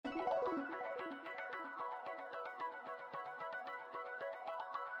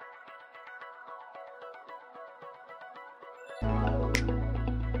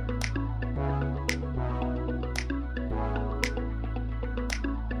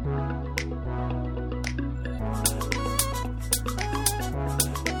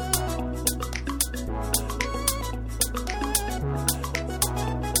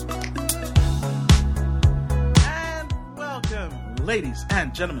ladies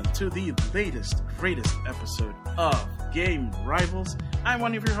and gentlemen, to the latest, greatest episode of Game Rivals. I'm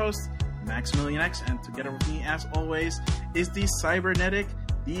one of your hosts, Maximilian X, and together with me, as always, is the cybernetic,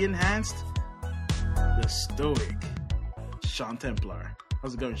 the enhanced, the stoic, Sean Templar.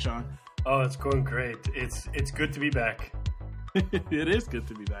 How's it going, Sean? Oh, it's going great. It's good to be back. It is good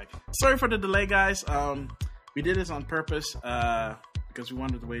to be back. Sorry for the delay, guys. We did this on purpose because we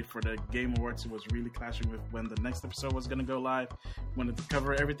wanted to wait for the Game Awards. It was really clashing with when the next episode was going to go live. We wanted to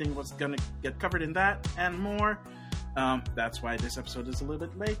cover everything was going to get covered in that and more. That's why this episode is a little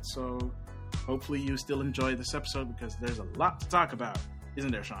bit late. So hopefully you still enjoy this episode because there's a lot to talk about.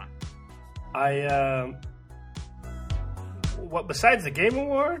 Isn't there, Sean? Besides the Game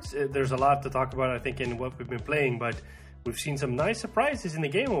Awards, there's a lot to talk about, I think, in what we've been playing, but we've seen some nice surprises in the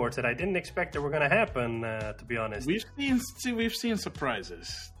Game Awards that I didn't expect that were going to happen, to be honest. We've seen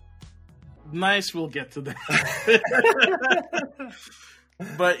surprises. Nice, we'll get to that.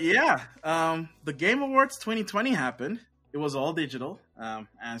 But yeah, the Game Awards 2020 happened. It was all digital,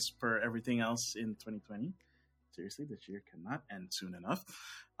 as per everything else in 2020. Seriously, this year cannot end soon enough.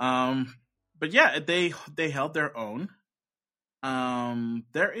 But yeah, they held their own.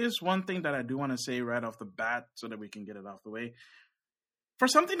 There is one thing that I do want to say right off the bat so that we can get it off the way. For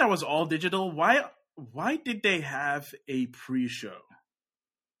something that was all digital, why did they have a pre-show?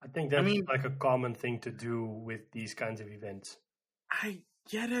 I think that's like a common thing to do with these kinds of events. I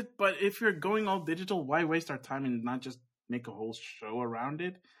get it, but if you're going all digital, why waste our time and not just make a whole show around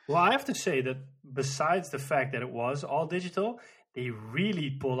it? Well, I have to say that besides the fact that it was all digital, they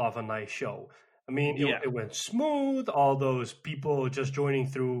really pulled off a nice show. I mean, it went smooth. All those people just joining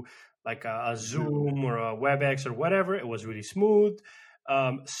through like a Zoom or a WebEx or whatever, it was really smooth.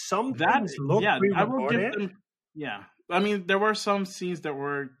 Some things looked pre-recorded. I mean, there were some scenes that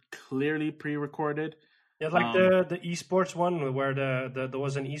were clearly pre-recorded. Yeah, like the esports one where there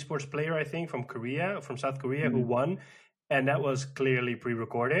was an esports player, I think, from South Korea, who won, and that was clearly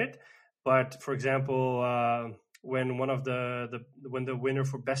pre-recorded. But for example, when the winner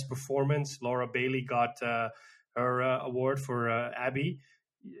for best performance, Laura Bailey, got her award for Abby,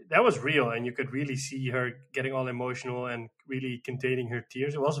 that was real, and you could really see her getting all emotional and really containing her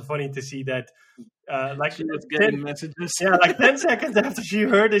tears. It was also funny to see that, like she was getting messages. Yeah, like 10 seconds after she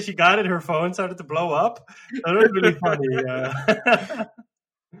heard that she got it, her phone started to blow up. That was really funny.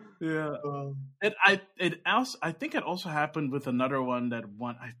 I think it also happened with another one that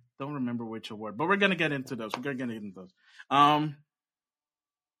won. I don't remember which award, but we're gonna get into those. I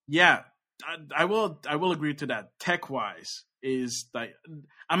will agree to that. Tech wise, is like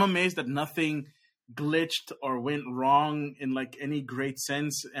I'm amazed that nothing glitched or went wrong in like any great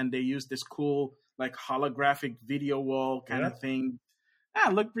sense, and they used this cool like holographic video wall kind of thing.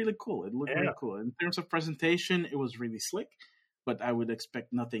 It looked really cool. Really cool. In terms of presentation, it was really slick, but I would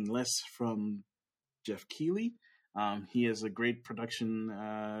expect nothing less from Jeff Keighley. He has a great production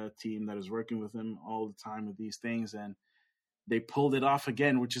team that is working with him all the time with these things, and they pulled it off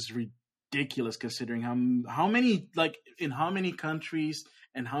again, which is ridiculous considering how many, like, in how many countries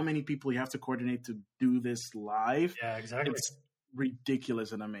and how many people you have to coordinate to do this live. Yeah, exactly. It's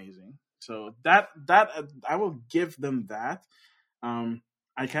ridiculous and amazing. So that I will give them that.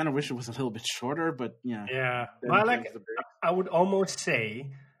 I kind of wish it was a little bit shorter, but yeah. Yeah, well, I would almost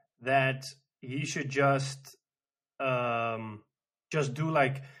say that he should just do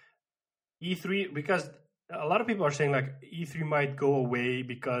like E3, because a lot of people are saying like E3 might go away,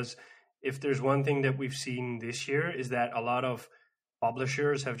 because if there's one thing that we've seen this year is that a lot of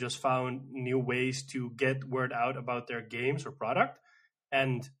publishers have just found new ways to get word out about their games or product.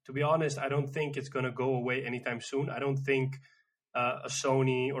 And to be honest, I don't think it's going to go away anytime soon. I don't think a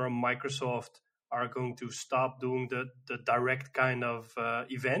Sony or a Microsoft are going to stop doing the direct kind of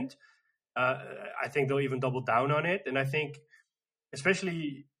event. I think they'll even double down on it. And I think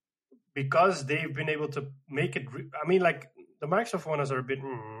especially because they've been able to make it, I mean, like the Microsoft ones are a bit,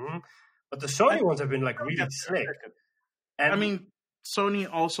 but the Sony ones have been like really slick. And I mean, Sony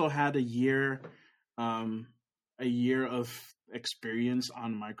also had a year of experience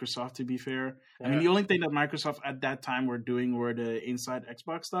on Microsoft, to be fair. I mean, the only thing that Microsoft at that time were doing were the inside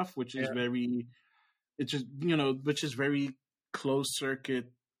Xbox stuff, which is which is very closed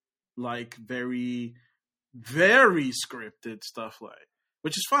circuit, like very, very scripted stuff, like,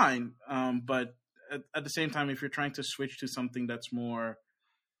 which is fine. But at the same time, if you're trying to switch to something that's more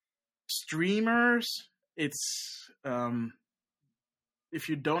streamers, it's if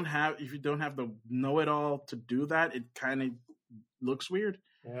you don't have the know-it-all to do that, it kind of looks weird.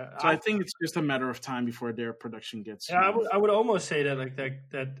 Yeah, so I think it's just a matter of time before their production gets. Yeah, I would almost say that like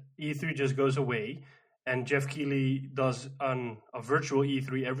that E3 just goes away, and Jeff Keighley does a virtual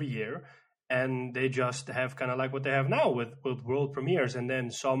E3 every year, and they just have kind of like what they have now with world premieres, and then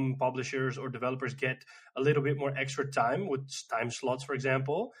some publishers or developers get a little bit more extra time with time slots, for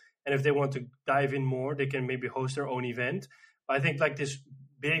example. And if they want to dive in more, they can maybe host their own event. I think like this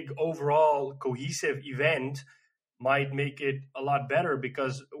big overall cohesive event might make it a lot better,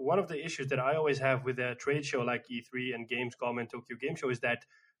 because one of the issues that I always have with a trade show like E3 and Gamescom and Tokyo Game Show is that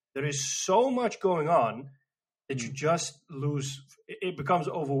there is so much going on that you just lose. It becomes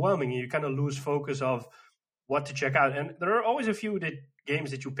overwhelming. You kind of lose focus of what to check out. And there are always a few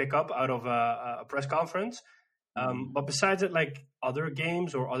games that you pick up out of a press conference. But besides it, like other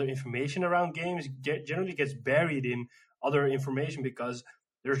games or other information around games generally gets buried in other information because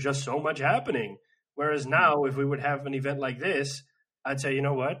there's just so much happening. Whereas now, if we would have an event like this, I'd say, you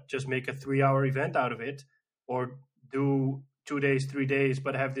know what, just make a 3-hour event out of it, or do 2 days, 3 days,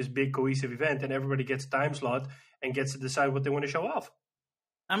 but have this big cohesive event, and everybody gets time slot and gets to decide what they want to show off.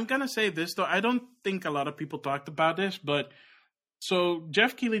 I'm going to say this, though. I don't think a lot of people talked about this, but so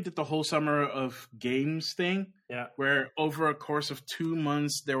Jeff Keighley did the whole Summer of Games thing, where over a course of 2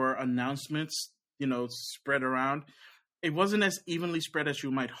 months, there were announcements, spread around. It wasn't as evenly spread as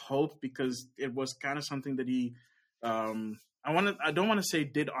you might hope, because it was kind of something that he, I don't want to say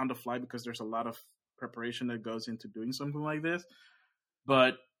did on the fly, because there's a lot of preparation that goes into doing something like this.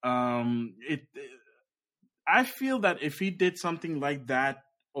 But I feel that if he did something like that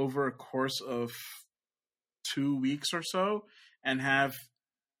over a course of 2 weeks or so, and have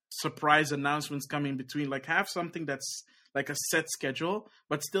surprise announcements coming between, like have something that's like a set schedule,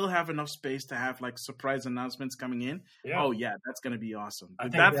 but still have enough space to have like surprise announcements coming in. Yeah. Oh yeah, that's going to be awesome.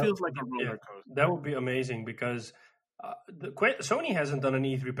 That feels like a roller coaster. That would be amazing, because Sony hasn't done an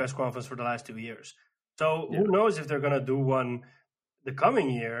E3 press conference for the last 2 years. So who knows if they're going to do one the coming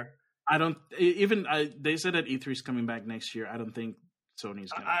year. They said that E3 is coming back next year. I don't think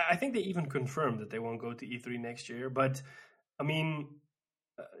Sony's going to. I think they even confirmed that they won't go to E3 next year. But I mean,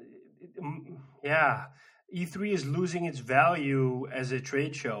 E3 is losing its value as a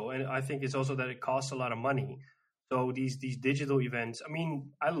trade show, and I think it's also that it costs a lot of money. So these digital events, I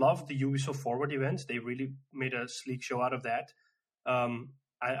mean, I love the Ubisoft Forward events. They really made a sleek show out of that.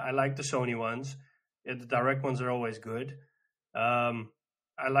 I like the Sony ones. The direct ones are always good.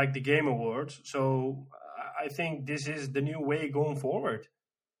 I like the Game Awards. So I think this is the new way going forward.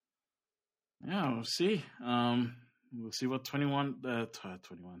 Yeah, we'll see. We'll see what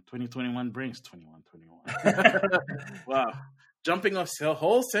 2021 brings. 21. Wow. Jumping a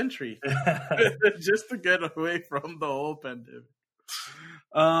whole century just to get away from the whole pandemic.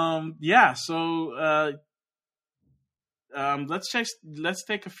 Let's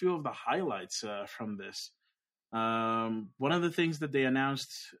take a few of the highlights from this. One of the things that they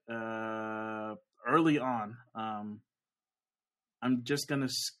announced early on, I'm just gonna.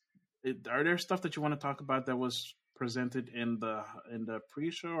 Are there stuff that you want to talk about that was presented in the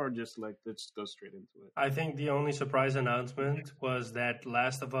pre-show, or just like let's go straight into it? I think the only surprise announcement was that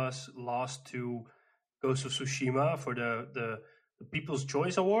Last of Us lost to Ghost of Tsushima for the People's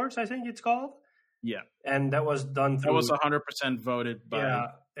Choice Awards, I think it's called. Yeah, and that was done through. That was 100% voted by.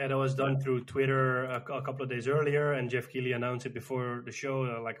 Yeah, and it was done through Twitter a couple of days earlier, and Jeff Keighley announced it before the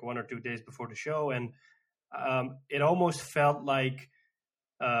show, like 1 or 2 days before the show, and it almost felt like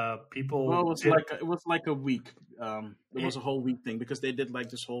people. Well, it was like a week. It was a whole week thing, because they did like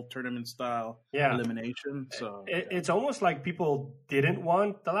this whole tournament style elimination. So it's almost like people didn't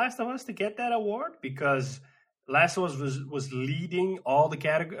want The Last of Us to get that award, because Last of Us was leading all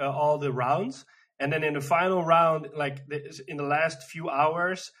the rounds. And then in the final round, like in the last few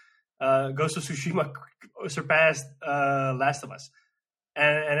hours, Ghost of Tsushima surpassed Last of Us,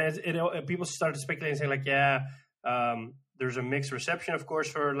 and people started speculating, saying like, there's a mixed reception, of course,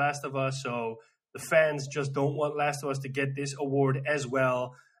 for Last of Us. So the fans just don't want Last of Us to get this award as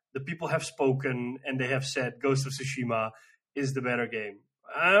well. The people have spoken, and they have said Ghost of Tsushima is the better game.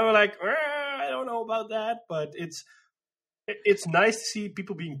 And I'm like, I don't know about that, but it's nice to see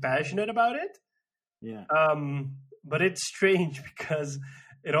people being passionate about it. Yeah. But it's strange, because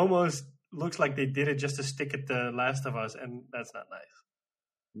it almost looks like they did it just to stick it to Last of Us, and that's not nice.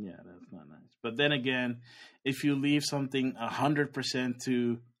 Yeah, that's not nice. But then again, if you leave something 100%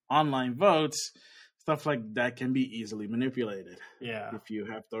 to online votes, stuff like that can be easily manipulated. Yeah. If you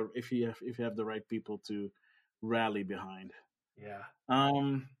have the right people to rally behind. Yeah.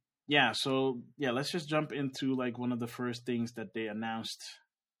 So let's just jump into like one of the first things that they announced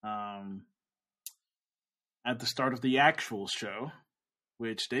at the start of the actual show,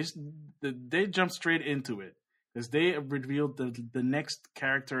 which they jumped straight into it. because they revealed the next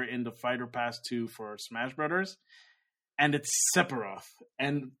character in the Fighter Pass 2 for Smash Brothers, and it's Sephiroth.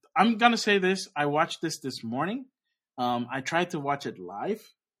 And I'm gonna say this: I watched this morning. I tried to watch it live,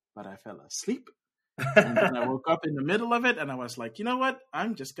 but I fell asleep. And then I woke up in the middle of it, and I was like, you know what?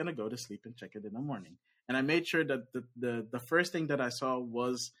 I'm just gonna go to sleep and check it in the morning. And I made sure that the first thing that I saw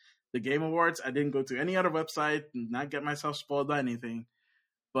was the Game Awards. I didn't go to any other website, not get myself spoiled by anything.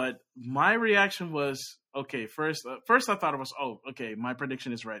 But my reaction was, okay, first I thought it was, oh, okay, my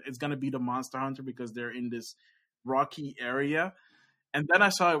prediction is right. It's gonna be the Monster Hunter because they're in this rocky area. And then I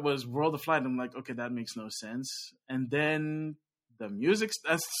saw it was World of Light. I'm like, okay, that makes no sense. And then the music,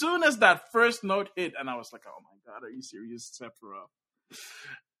 as soon as that first note hit, and I was like, oh my God, are you serious, Sephiroth?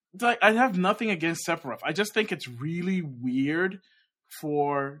 It's like, I have nothing against Sephiroth. I just think it's really weird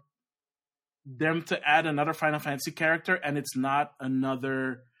for them to add another Final Fantasy character, and it's not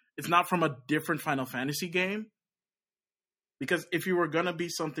from a different Final Fantasy game. Because if you were gonna be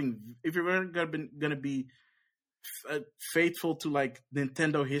gonna be faithful to like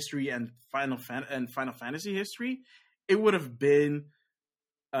Nintendo history and Final Fantasy history, it would have been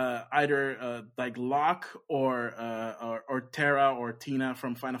either like Locke or Terra or Tina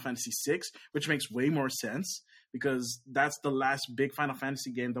from Final Fantasy VI, which makes way more sense because that's the last big Final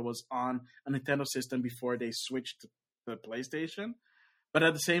Fantasy game that was on a Nintendo system before they switched to the PlayStation. But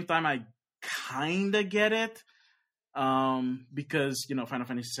at the same time, I kind of get it because, you know, Final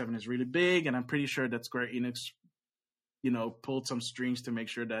Fantasy VII is really big, and I'm pretty sure that Square Enix, you know, pulled some strings to make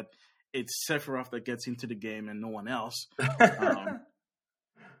sure that it's Sephiroth that gets into the game and no one else.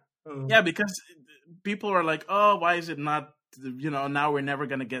 Yeah, because people are like, oh, why is it not, you know, now we're never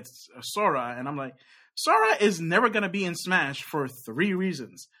going to get Sora. And I'm like, Sora is never going to be in Smash for 3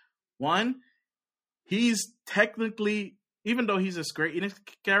 reasons. One, he's technically, even though he's a Square Enix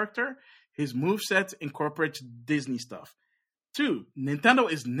character, his moveset incorporates Disney stuff. 2, Nintendo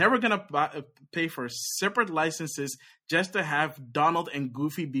is never going to pay for separate licenses just to have Donald and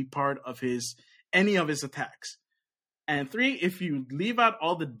Goofy be part of any of his attacks. And 3, if you leave out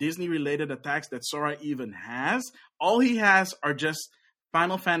all the Disney-related attacks that Sora even has, all he has are just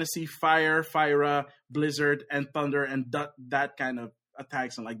Final Fantasy, Fire, Fyra, Blizzard, and Thunder, and that kind of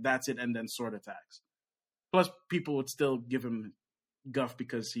attacks, and like that's it, and then sword attacks. Plus, people would still give him guff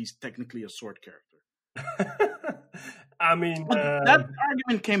because he's technically a sword character. I mean, that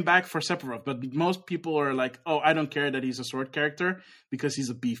argument came back for Sephiroth, but most people are like, "Oh, I don't care that he's a sword character because he's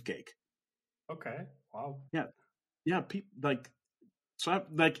a beefcake." Okay, wow. Yeah,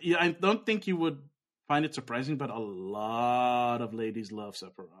 I don't think you would find it surprising, but a lot of ladies love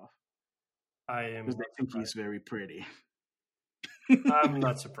Sephiroth. I am because they think he's very pretty. I'm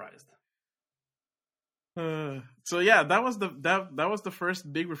not surprised. So yeah, that was the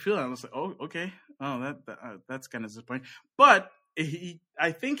first big reveal. I was like, oh, okay, oh that's kind of disappointing. But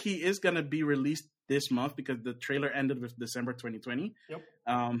I think he is gonna be released this month because the trailer ended with December 2020. Yep.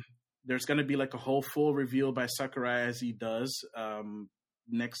 There's gonna be like a whole full reveal by Sakurai as he does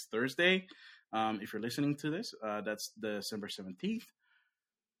next Thursday. If you're listening to this, that's December 17th.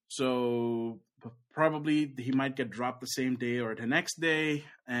 So probably he might get dropped the same day or the next day,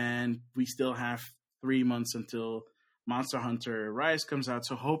 and we still have 3 months until Monster Hunter Rise comes out.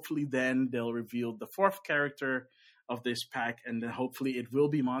 So hopefully then they'll reveal the 4th character of this pack, and then hopefully it will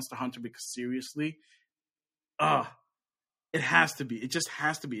be Monster Hunter because seriously, it has to be. It just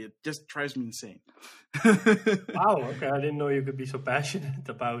has to be. It just drives me insane. Wow, okay. I didn't know you could be so passionate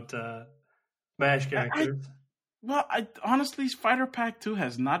about Smash characters. I honestly, Fighter Pack 2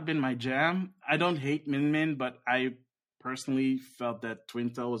 has not been my jam. I don't hate Min Min, but I personally felt that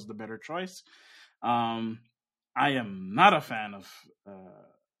Twintel was the better choice. I am not a fan of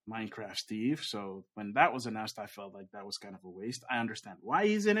Minecraft Steve, so when that was announced, I felt like that was kind of a waste. I understand why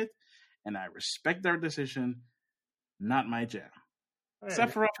he's in it, and I respect their decision. Not my jam. Hey.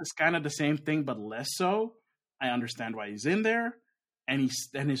 Sephiroth is kind of the same thing, but less so. I understand why he's in there, and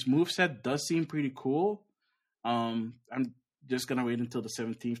his moveset does seem pretty cool. I'm just gonna wait until the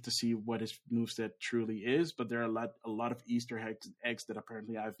 17th to see what his moveset truly is, but there are a lot of Easter eggs that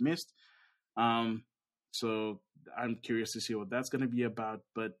apparently I've missed. So I'm curious to see what that's gonna be about.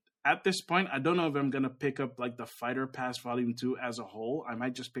 But at this point, I don't know if I'm gonna pick up like the Fighter Pass Volume 2 as a whole. I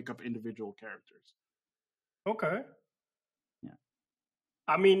might just pick up individual characters. Okay. Yeah.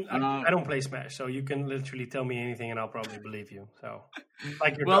 I mean, I don't play Smash, so you can literally tell me anything and I'll probably believe you. So,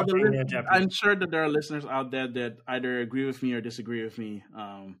 like you're I'm sure that there are listeners out there that either agree with me or disagree with me.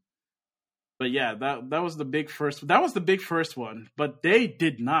 But yeah, that was the big first. That was the big first one. But they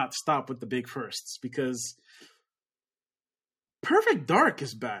did not stop with the big firsts because Perfect Dark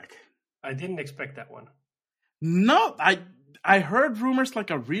is back. I didn't expect that one. No, I heard rumors like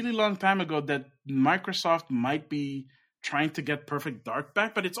a really long time ago that Microsoft might be trying to get Perfect Dark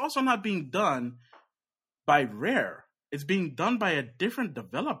back, but it's also not being done by Rare. It's being done by a different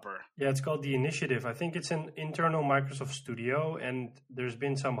developer. Yeah, it's called The Initiative. I think it's an internal Microsoft studio, and there's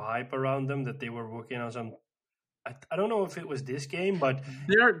been some hype around them that they were working on some. I don't know if it was this game, but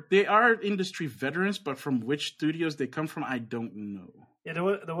they are industry veterans, but from which studios they come from, I don't know. yeah,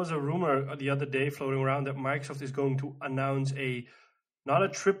 there was a rumor the other day floating around that Microsoft is going to announce not a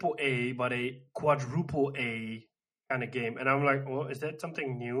triple A, but a quadruple A kind of game. And I'm like, well, is that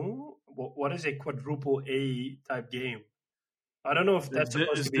something new? What is a quadruple A type game? I don't know if that's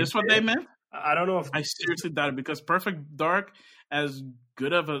supposed to be. Is this what they meant? I don't know if I seriously doubt it, because Perfect Dark, as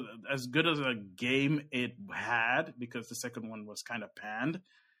good as a game it had, because the second one was kind of panned,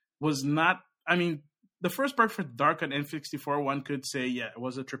 was not. I mean, the first Perfect Dark on N64, one could say, yeah, it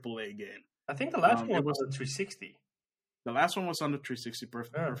was a AAA game. I think the last one was a 360. The last one was on the 360.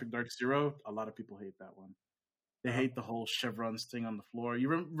 Perfect Dark Zero. A lot of people hate that one. They hate the whole chevrons thing on the floor.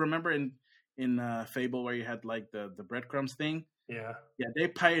 You remember in Fable where you had like the breadcrumbs thing? Yeah. They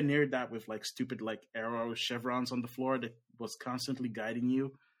pioneered that with like stupid like arrow chevrons on the floor that was constantly guiding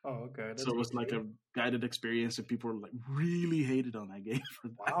you. Oh, okay. That's so it was like a guided experience, and people were like really hated on that game for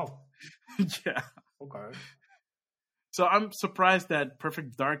that. Wow. Yeah. Okay. So I'm surprised that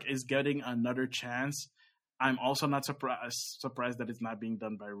Perfect Dark is getting another chance. I'm also not surprised that it's not being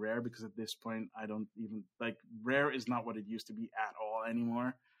done by Rare, because at this point I don't even like Rare is not what it used to be at all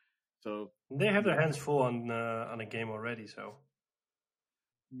anymore. So they have their hands full on a game already. So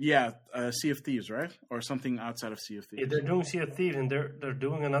yeah, Sea of Thieves, right, or something outside of Sea of Thieves. Yeah, they're doing Sea of Thieves, and they're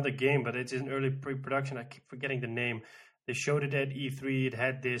doing another game, but it's in early pre-production. I keep forgetting the name. They showed it at E3. It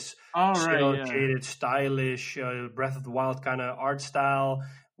had this jaded, stylish Breath of the Wild kind of art style.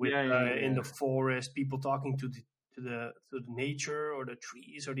 With in the forest, people talking to the nature or the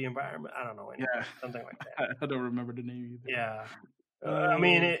trees or the environment. I don't know. Something like that. I don't remember the name either. Yeah. I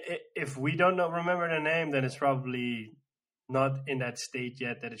mean, if we don't remember the name, then it's probably not in that state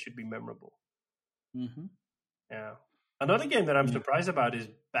yet that it should be memorable. Mm-hmm. Yeah. Another game that I'm surprised about is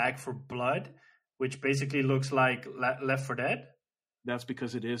Back 4 Blood, which basically looks like Left 4 Dead. That's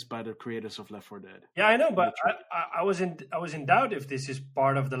because it is by the creators of Left 4 Dead. Yeah, I know, but I was in doubt if this is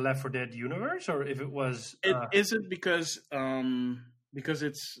part of the Left 4 Dead universe or if it was. It isn't because the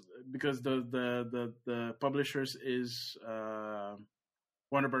publishers is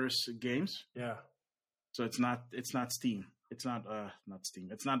Warner Brothers Games. Yeah. So it's not Steam. It's not Steam.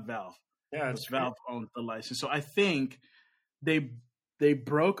 It's not Valve. Yeah, it's Valve owned the license. So I think they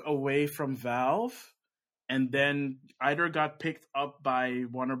broke away from Valve, and then either got picked up by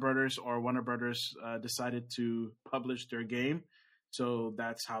Warner Brothers, or Warner Brothers decided to publish their game. So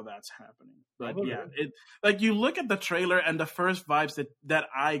that's how that's happening. But you look at the trailer, and the first vibes that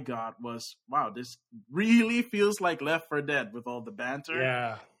I got was, wow, this really feels like Left 4 Dead with all the banter.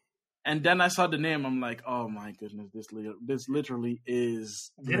 Yeah. And then I saw the name. I'm like, oh my goodness, this literally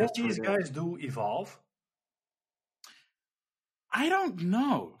is. Didn't these guys do Evolve? I don't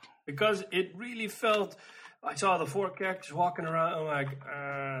know, because it really felt. I saw the 4 characters walking around. I'm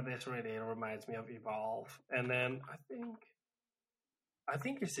like, this really reminds me of Evolve. And then I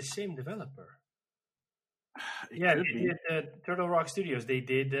think it's the same developer. They did Turtle Rock Studios. They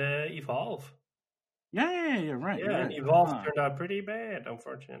did Evolve. Yeah, you're right. Yeah, and Evolve turned out pretty bad,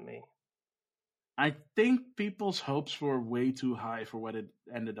 unfortunately. I think people's hopes were way too high for what it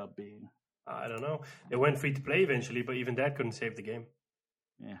ended up being. I don't know. It went free to play eventually, but even that couldn't save the game.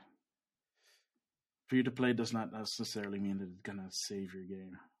 Yeah. Free to play does not necessarily mean that it's gonna save your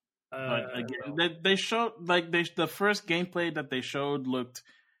game. But again, they showed the first gameplay that they showed looked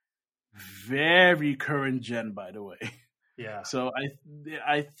very current gen, by the way. Yeah. So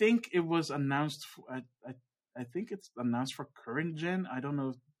I think it was announced. I think it's announced for current gen. I don't know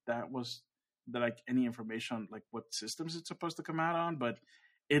if that was any information on like what systems it's supposed to come out on, but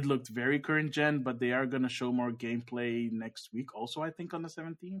it looked very current gen. But they are gonna show more gameplay next week, also I think on the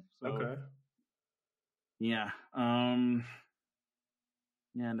 17th. So, okay. Yeah.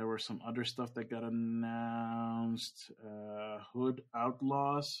 Yeah, and there were some other stuff that got announced. Hood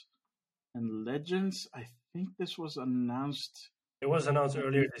Outlaws and Legends. I think this was announced. It was announced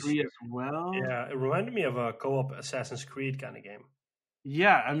earlier this year as well. Yeah, it reminded me of a co-op Assassin's Creed kind of game.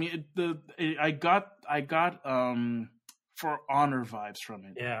 Yeah, I mean, I got For Honor vibes from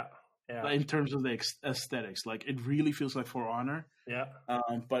it. Yeah. In terms of the aesthetics, like it really feels like For Honor. Yeah.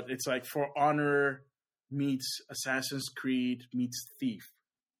 But it's like For Honor meets Assassin's Creed meets Thief.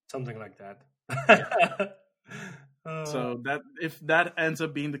 Something like that. So that if that ends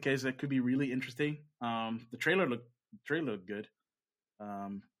up being the case, that could be really interesting. The trailer looked good.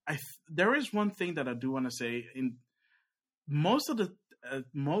 There is one thing that I do want to say. In most of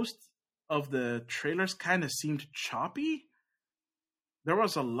the trailers, kind of seemed choppy. There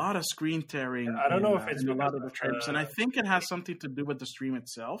was a lot of screen tearing. I don't know if it's in a lot of the trailers, and I think it has something to do with the stream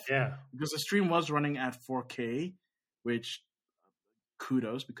itself. Yeah, because the stream was running at 4K, which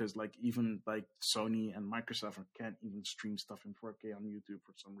kudos, because like even like Sony and Microsoft can't even stream stuff in 4K on YouTube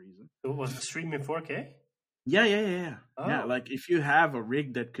for some reason. Was the stream in 4K? Yeah. Oh. Yeah, like if you have a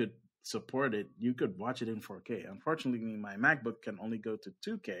rig that could support it, you could watch it in 4K. Unfortunately, my MacBook can only go to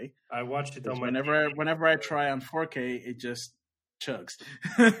 2K. I watched it on my whenever I try on 4K, it just chugs.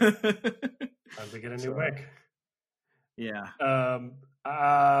 Time to get a new Mac. Yeah.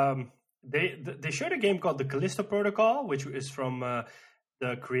 They showed a game called the Callisto Protocol, which is from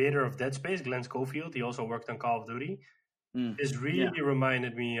the creator of Dead Space, Glenn Schofield. He also worked on Call of Duty. This really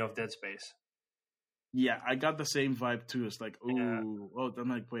reminded me of Dead Space. Yeah, I got the same vibe too. It's like, ooh, oh, I'm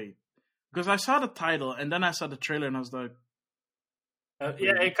like, wait, because I saw the title and then I saw the trailer and I was like,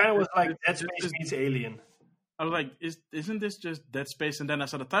 it kind of was like Dead Space meets Alien. I was like, isn't this just Dead Space? And then I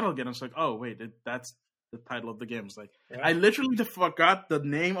saw the title again. I was like, oh wait, that's the title of the game. It's like I literally forgot the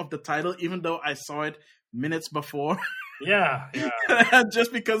name of the title, even though I saw it minutes before. Yeah.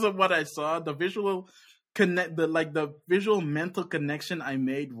 Just because of what I saw, the visual the visual mental connection I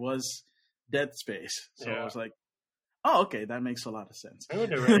made was Dead Space. So I was like, oh, okay, that makes a lot of sense. I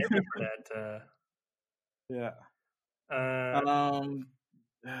would have read for that.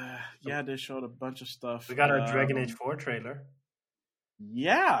 Yeah. They showed a bunch of stuff. We got a Dragon Age 4 trailer.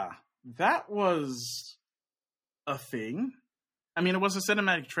 Yeah, that was a thing. I mean, it was a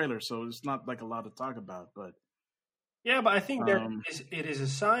cinematic trailer, so it's not like a lot to talk about, but yeah, but I think that it is a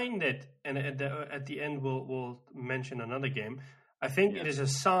sign that, and at the end we'll mention another game. I think it is a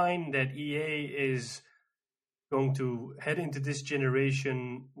sign that EA is going to head into this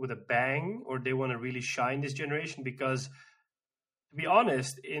generation with a bang, or they want to really shine this generation, because to be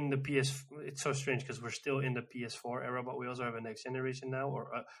honest, in the it's so strange because we're still in the PS4 era, but we also have a next generation now,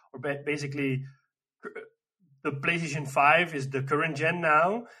 or basically the PlayStation 5 is the current gen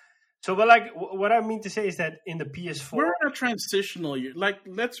now. So, but like, what I mean to say is that in the PS4, we're in a transitional year. Like,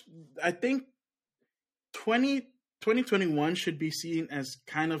 I think 2021 should be seen as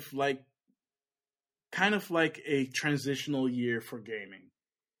kind of like a transitional year for gaming.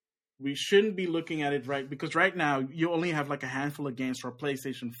 We shouldn't be looking at it because right now you only have like a handful of games for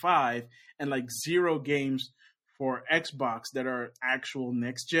PlayStation 5 and like 0 games for Xbox that are actual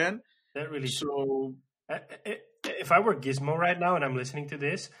next gen. That really so. If I were Gizmo right now and I'm listening to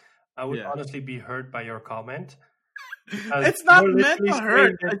this, I would honestly be hurt by your comment. It's not meant to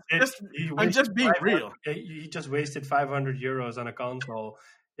hurt. I'm just being real. You just wasted €500 on a console.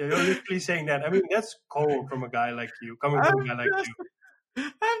 You're literally saying that. I mean, that's cold from a guy like you, coming from a guy like you.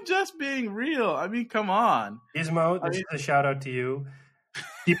 I'm just being real. I mean, come on. Gizmo, this is a shout out to you.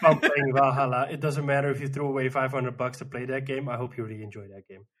 Keep on playing Valhalla. It doesn't matter if you threw away $500 to play that game. I hope you really enjoy that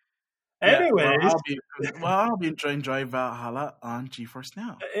game. Anyways, I'll be enjoying Valhalla on GeForce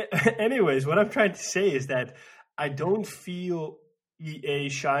Now. Anyways, what I'm trying to say is that I don't feel EA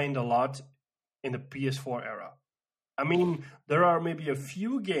shined a lot in the PS4 era. I mean, there are maybe a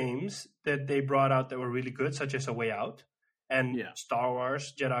few games that they brought out that were really good, such as A Way Out and Star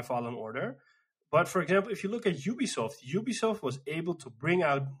Wars Jedi Fallen Order. But for example, if you look at Ubisoft was able to bring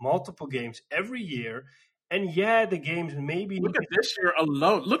out multiple games every year. And the games maybe... Look at this year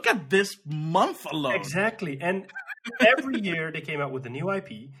alone. Look at this month alone. Exactly. And every year they came out with a new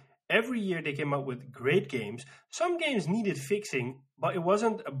IP. Every year they came out with great games. Some games needed fixing, but it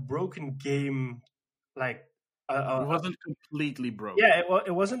wasn't a broken game like... it wasn't completely broken. Yeah,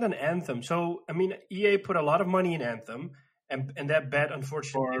 it wasn't an Anthem. So, I mean, EA put a lot of money in Anthem. And that bet,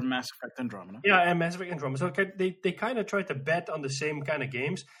 unfortunately... Or Mass Effect Andromeda. Yeah, and Mass Effect Andromeda. So they kind of tried to bet on the same kind of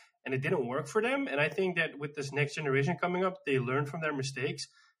games. And it didn't work for them. And I think that with this next generation coming up, they learn from their mistakes.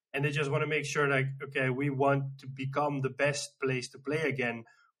 And they just want to make sure, like, okay, we want to become the best place to play again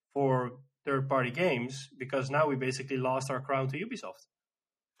for third-party games, because now we basically lost our crown to Ubisoft.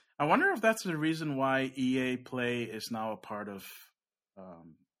 I wonder if that's the reason why EA Play is now a part of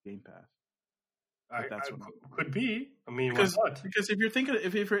Game Pass. Could be. I mean, because if you're thinking,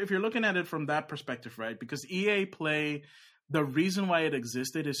 if you're looking at it from that perspective, right? Because EA Play... The reason why it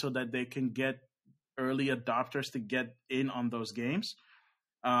existed is so that they can get early adopters to get in on those games,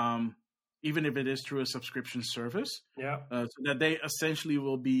 even if it is through a subscription service. Yeah. So that they essentially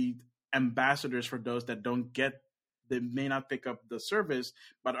will be ambassadors for those that don't get they may not pick up the service,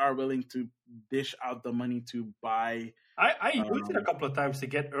 but are willing to dish out the money to buy. I used it a couple of times to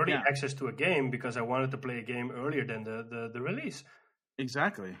get early Yeah. access to a game because I wanted to play a game earlier than the release.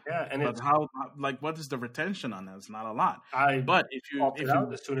 Exactly. Yeah, and But what is the retention on that? It's not a lot. I But if you opted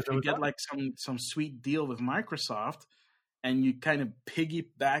out as soon as I was get done. like some sweet deal with Microsoft, and you kind of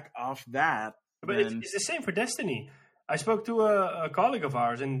piggyback off that, But then it's the same for Destiny. I spoke to a colleague of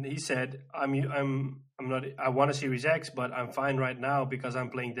ours, and he said, "I'm not. I want a Series X, but I'm fine right now because I'm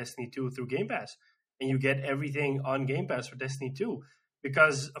playing Destiny 2 through Game Pass, and you get everything on Game Pass for Destiny 2."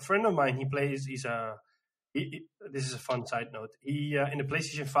 Because a friend of mine, he plays. This is a fun side note. He in the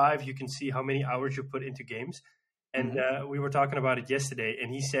PlayStation 5, you can see how many hours you put into games, and we were talking about it yesterday,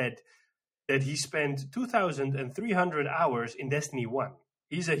 and he said that he spent 2,300 hours in Destiny 1.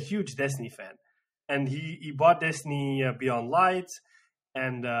 He's a huge Destiny fan. And he bought Destiny Beyond Light,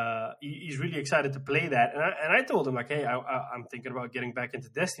 and he's really excited to play that. And I told him, like, hey, I'm thinking about getting back into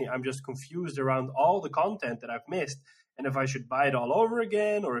Destiny. I'm just confused around all the content that I've missed, and if I should buy it all over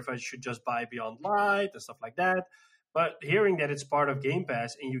again, or if I should just buy Beyond Light and stuff like that. But hearing that it's part of Game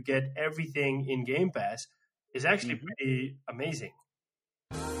Pass and you get everything in Game Pass is actually pretty amazing.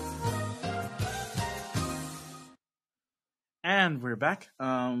 And we're back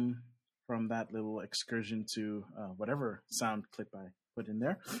from that little excursion to whatever sound clip I put in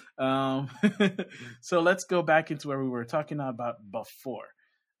there. So let's go back into where we were talking about before.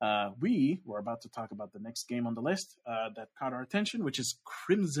 We were about to talk about the next game on the list that caught our attention, which is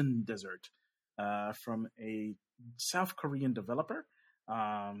Crimson Desert from a South Korean developer.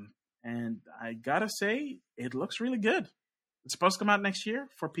 And I gotta say, it looks really good. It's supposed to come out next year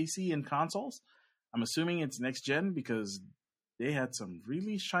for PC and consoles. I'm assuming it's next gen because they had some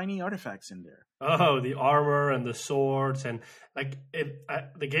really shiny artifacts in there. Oh, the armor and the swords, and like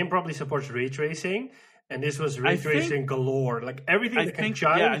the game probably supports ray tracing, and this was ray tracing galore. Like everything that can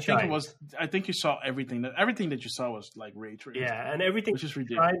shine. Yeah, I think it was. I think you saw everything. Everything that you saw was like ray tracing. Yeah, and everything which is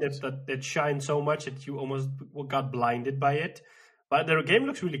ridiculous. that shines so much that you almost got blinded by it. But the game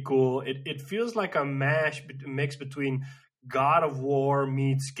looks really cool. It feels like a mix between God of War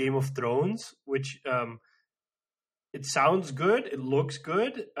meets Game of Thrones, which it sounds good. It looks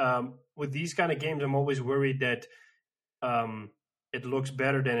good. With these kind of games, I'm always worried that it looks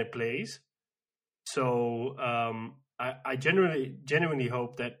better than it plays. So I genuinely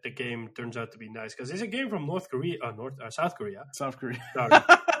hope that the game turns out to be nice because it's a game from South Korea. South Korea.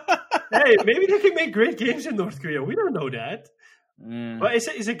 Hey, maybe they can make great games in North Korea. We don't know that. But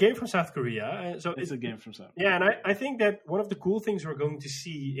it's a game from South Korea. So it's a game from South Korea. Yeah, and I think that one of the cool things we're going to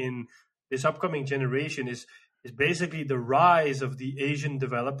see in this upcoming generation is basically the rise of the Asian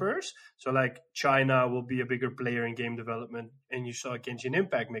developers. So like China will be a bigger player in game development, and you saw Genshin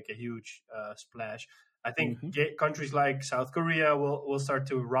Impact make a huge splash. I think countries like South Korea will start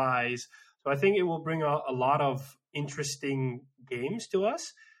to rise. So I think it will bring a lot of interesting games to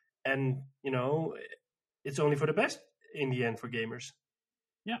us. And, it's only for the best in the end for gamers.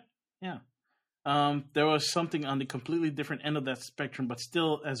 Yeah. There was something on the completely different end of that spectrum, but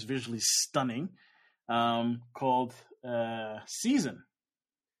still as visually stunning, called Season.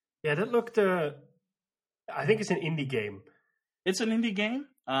 Yeah, that looked. I think it's an indie game. It's an indie game,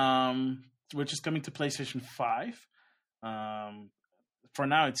 which is coming to PlayStation 5. For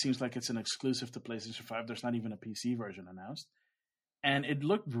now, it seems like it's an exclusive to PlayStation 5. There's not even a PC version announced, and it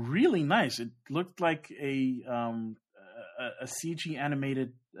looked really nice. It looked like a CG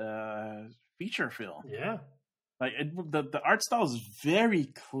animated feature film. Yeah. Like the art style is very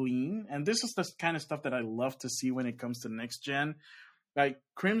clean, and this is the kind of stuff that I love to see when it comes to next gen. Like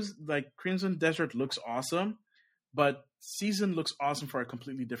Crimson Desert looks awesome, but Season looks awesome for a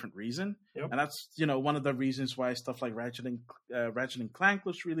completely different reason. Yep. And that's one of the reasons why stuff like Ratchet and Clank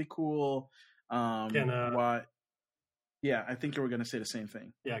looks really cool. Why? Yeah, I think you were going to say the same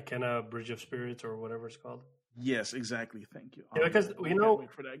thing. Yeah, Kenna Bridge of Spirits or whatever it's called. Yes, exactly. Thank you. Yeah, because wait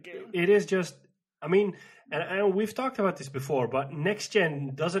for that game. It is just. I mean, and we've talked about this before, but next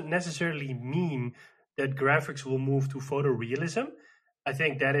gen doesn't necessarily mean that graphics will move to photorealism. I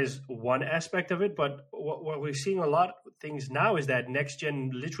think that is one aspect of it, but what we're seeing a lot of things now is that next gen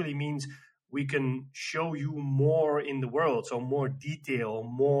literally means we can show you more in the world, so more detail,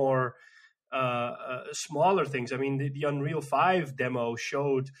 more smaller things. I mean, the Unreal 5 demo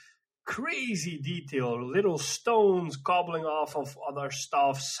showed crazy detail, little stones cobbling off of other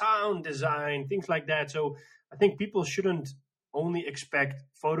stuff, sound design, things like that. So I think people shouldn't only expect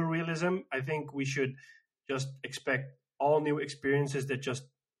photorealism. I think we should just expect all new experiences that just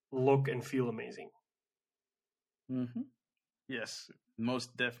look and feel amazing. Yes,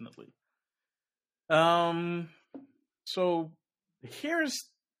 most definitely. So here's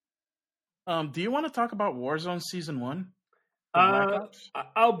do you want to talk about Warzone Season 1? For Black Ops?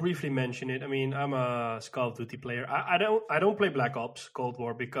 I'll briefly mention it. I mean, I'm a Call of Duty player. I don't play Black Ops Cold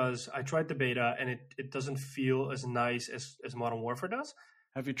War because I tried the beta and it doesn't feel as nice as Modern Warfare does.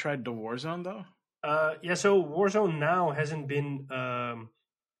 Have you tried the Warzone though? Yeah. So Warzone now hasn't been.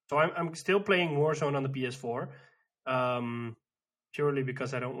 So I'm still playing Warzone on the PS4, purely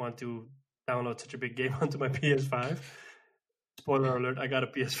because I don't want to download such a big game onto my PS5. Spoiler alert, I got a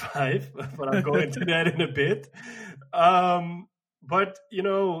PS5, but I'll go into that in a bit. But,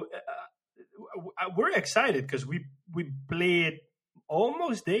 we're excited because we play it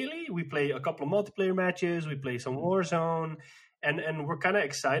almost daily. We play a couple of multiplayer matches. We play some Warzone. And we're kind of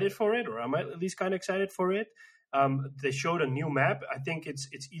excited for it, or I'm at least kind of excited for it. They showed a new map. I think it's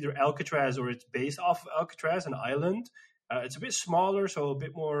either Alcatraz or it's based off of Alcatraz, an island. It's a bit smaller, so a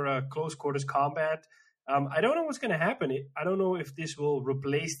bit more close quarters combat. I don't know what's going to happen. I don't know if this will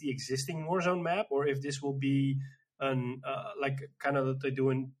replace the existing Warzone map or if this will be like kind of that they do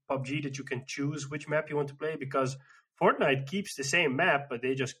in PUBG, that you can choose which map you want to play, because Fortnite keeps the same map, but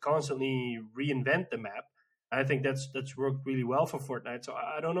they just constantly reinvent the map. I think that's worked really well for Fortnite. So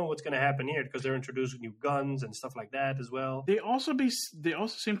I don't know what's going to happen here because they're introducing new guns and stuff like that as well. They also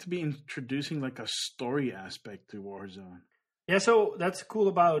seem to be introducing like a story aspect to Warzone. Yeah, so that's cool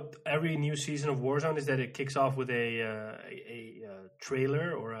about every new season of Warzone is that it kicks off with a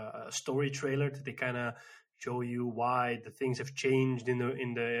trailer or a story trailer that they kind of show you why the things have changed in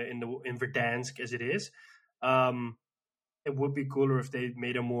Verdansk as it is. It would be cooler if they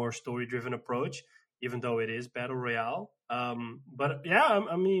made a more story driven approach, even though it is Battle Royale. But yeah,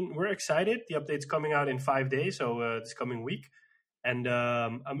 I mean, we're excited. The update's coming out in 5 days, so this coming week. And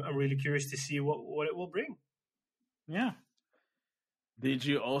I'm really curious to see what it will bring. Yeah. Did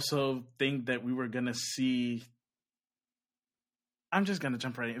you also think that we were going to see... I'm just going to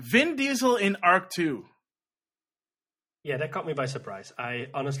jump right in. Vin Diesel in Ark 2. Yeah, that caught me by surprise. I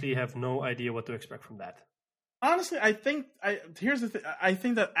honestly have no idea what to expect from that. Honestly, here's the thing. I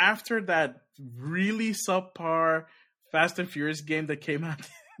think that after that really subpar Fast and Furious game that came out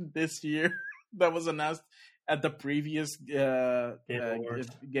this year, that was announced at the previous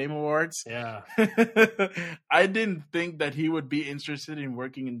Game Awards. Yeah. I didn't think that he would be interested in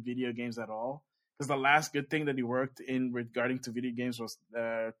working in video games at all. Because the last good thing that he worked in regarding to video games was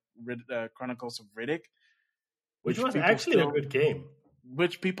Chronicles of Riddick. Which was actually a good game.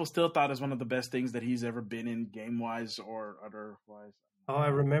 Which people still thought is one of the best things that he's ever been in, game-wise or otherwise. Oh, I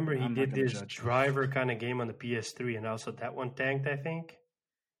remember he did this driver kind of game on the PS3, and also that one tanked, I think.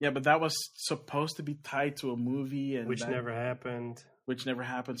 Yeah, but that was supposed to be tied to a movie, and which never happened.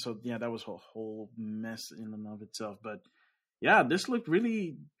 So yeah, that was a whole mess in and of itself. But yeah, this looked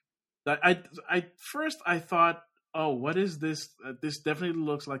really. I thought, oh, what is this? This definitely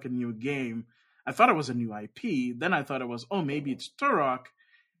looks like a new game. I thought it was a new IP. Then I thought it was, oh, maybe it's Turok.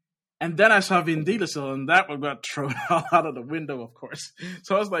 And then I saw Vin Diesel, and that one got thrown out of the window, of course.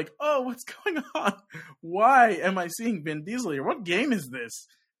 So I was like, oh, what's going on? Why am I seeing Vin Diesel here? What game is this?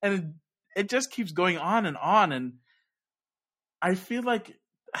 And it just keeps going on. And I feel like,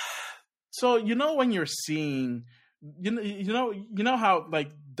 so, when you're seeing, you know how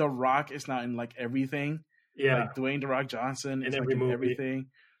like The Rock is now in like everything? Yeah. Like Dwayne The Rock Johnson is in like in everything.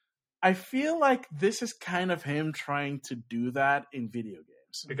 I feel like this is kind of him trying to do that in video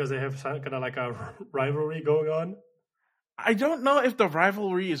games. Because they have kind of like a rivalry going on? I don't know if the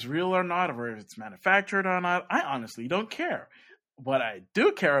rivalry is real or not, or if it's manufactured or not. I honestly don't care. What I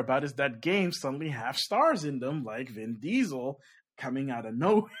do care about is that games suddenly have stars in them, like Vin Diesel coming out of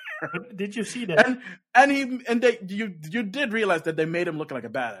nowhere. Did you see that? You did realize that they made him look like a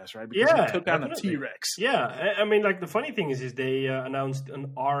badass, right? Because he took on a T-Rex. Yeah, I mean, like the funny thing is they announced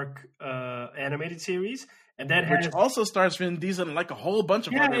an Ark animated series, and that which also stars Vin Diesel and like a whole bunch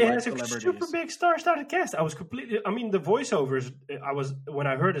of other celebrities. A super big star-studded cast. I was completely. I mean, the voiceovers. When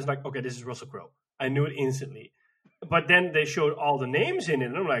I heard it's like, okay, this is Russell Crowe. I knew it instantly. But then they showed all the names in it,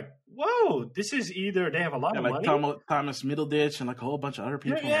 and I'm like, whoa, this is either they have a lot of money. Thomas Middleditch and like a whole bunch of other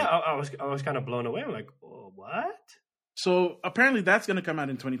people. Yeah, I was kind of blown away. I'm like, oh, what? So apparently that's going to come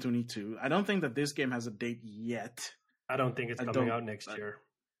out in 2022. I don't think that this game has a date yet. I don't think it's coming out next year.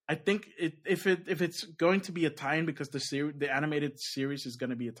 I think if it's going to be a tie-in, because the animated series is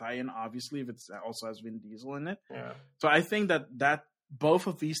going to be a tie-in, obviously, if it also has Vin Diesel in it. Yeah. So I think that both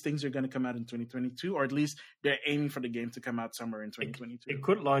of these things are going to come out in 2022, or at least they're aiming for the game to come out somewhere in 2022. It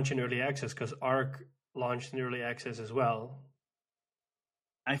could launch in early access because Ark launched in early access as well.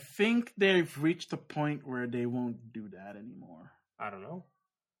 I think they've reached a point where they won't do that anymore. I don't know.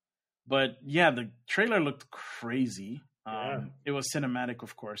 But yeah, the trailer looked crazy. Yeah. It was cinematic,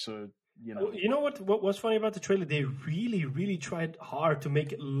 of course. So You know what was funny about the trailer? They really, really tried hard to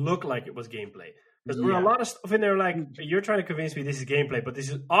make it look like it was gameplay. Because there were a lot of stuff in there like, you're trying to convince me this is gameplay, but this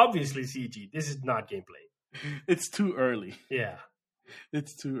is obviously CG. This is not gameplay. It's too early. Yeah.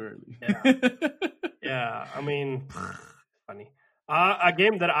 It's too early. Yeah. Yeah. I mean, funny. A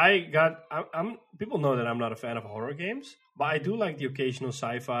game that I got, I'm people know that I'm not a fan of horror games, but I do like the occasional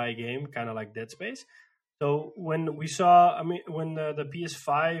sci-fi game, kind of like Dead Space. So when we saw, when the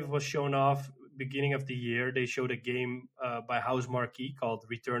PS5 was shown off beginning of the year, they showed a game by House Marquee called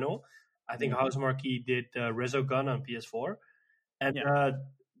Returnal. I think House Marquee did Resogun on PS4, and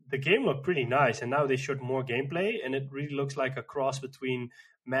the game looked pretty nice. And now they showed more gameplay, and it really looks like a cross between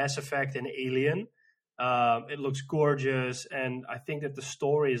Mass Effect and Alien. It looks gorgeous, and I think that the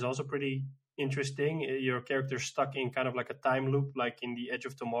story is also pretty interesting. Your character's stuck in kind of like a time loop, like in the Edge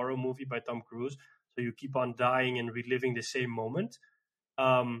of Tomorrow movie by Tom Cruise. So you keep on dying and reliving the same moment.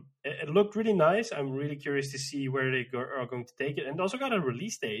 It looked really nice. I'm really curious to see where they are going to take it. And also got a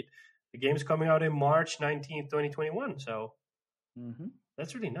release date. The game's coming out in March 19th, 2021. So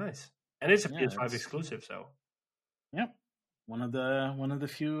that's really nice. And it's a PS5 exclusive. So yep, one of the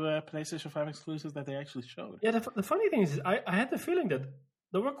few PlayStation 5 exclusives that they actually showed. Yeah, the funny thing is, I had the feeling that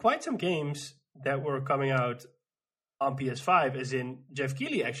there were quite some games that were coming out on PS5. As in, Jeff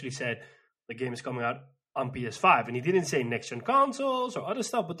Keighley actually said the game is coming out on PS5, and he didn't say next-gen consoles or other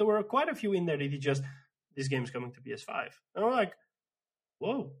stuff, but there were quite a few in there that he just, this game is coming to PS5. And I'm like,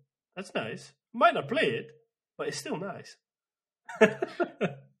 whoa, that's nice. Might not play it, but it's still nice.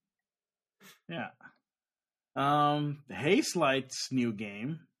 Yeah. Hazelight's new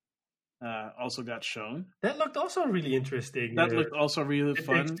game also got shown. That looked also really interesting. That looked also really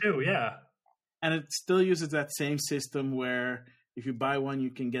fun too, yeah. And it still uses that same system where if you buy one, you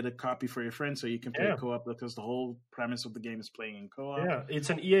can get a copy for your friend, so you can play co-op, because the whole premise of the game is playing in co-op. Yeah, it's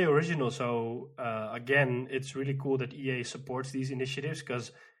an EA original, so again, it's really cool that EA supports these initiatives,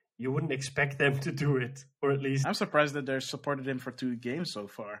 because you wouldn't expect them to do it, or at least... I'm surprised that they're supported him for 2 games so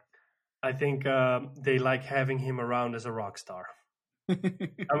far. I think they like having him around as a rock star. I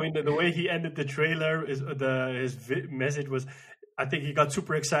mean, the way he ended the trailer, his message was, I think he got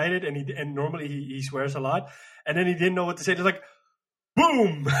super excited, and normally he swears a lot, and then he didn't know what to say. It's like,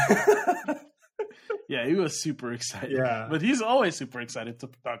 boom! Yeah, he was super excited. Yeah, but he's always super excited to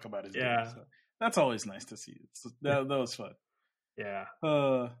talk about his game. So that's always nice to see. That was fun. Yeah,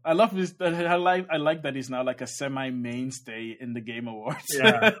 I love this. I like that he's now like a semi-mainstay in the Game Awards.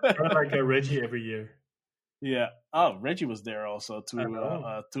 Yeah, kind of like a Reggie every year. Yeah. Oh, Reggie was there also to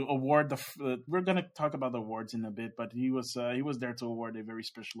award the. We're gonna talk about the awards in a bit, but he was there to award a very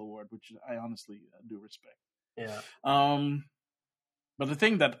special award, which I honestly do respect. Yeah. But the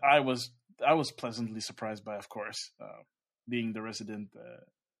thing that I was pleasantly surprised by, of course, being the resident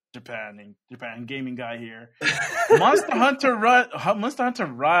Japan gaming guy here, Monster Hunter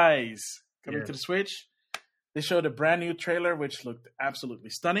Rise coming to the Switch. They showed a brand new trailer which looked absolutely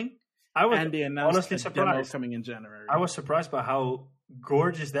stunning. And they announced honestly surprised coming in January. I was surprised by how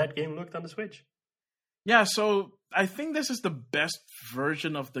gorgeous that game looked on the Switch. Yeah, so I think this is the best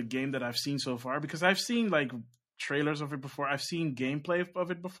version of the game that I've seen so far, because I've seen like trailers of it before. I've seen gameplay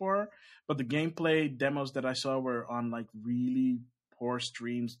of it before, but the gameplay demos that I saw were on like really poor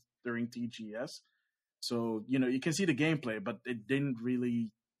streams during TGS. So, you can see the gameplay, but it didn't really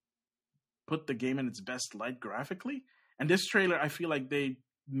put the game in its best light graphically. And this trailer, I feel like they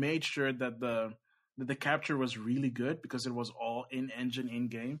made sure that the capture was really good, because it was all in-engine,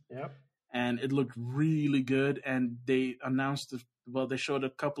 in-game. Yep. And it looked really good. And they announced, they showed a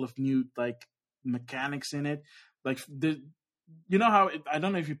couple of new like mechanics in it. Like how I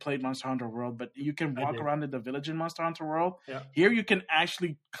don't know if you played Monster Hunter World, but you can walk around in the village in Monster Hunter World. Yeah. Here you can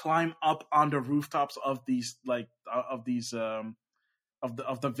actually climb up on the rooftops of these of the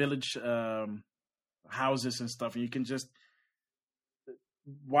village houses and stuff, and you can just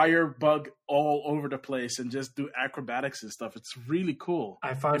wire bug all over the place and just do acrobatics and stuff. It's really cool.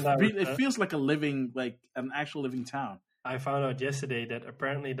 I found it feels like an actual living town. I found out yesterday that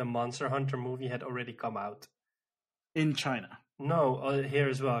apparently the Monster Hunter movie had already come out in China. No, here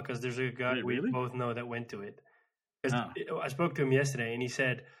as well, because there's a guy we both know that went to it. I spoke to him yesterday, and he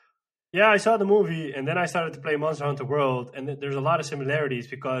said, "Yeah, I saw the movie, and then I started to play Monster Hunter World, and there's a lot of similarities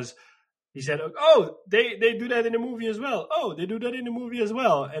because." He said, "Oh, they do that in the movie as well. Oh, they do that in the movie as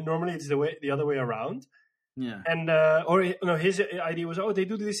well." And normally it's the other way around. Yeah. And his idea was, "Oh, they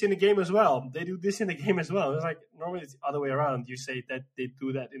do this in the game as well. They do this in the game as well." It was like normally it's the other way around. You say that they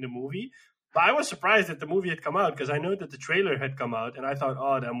do that in the movie, But I was surprised that the movie had come out because I know that the trailer had come out, and I thought,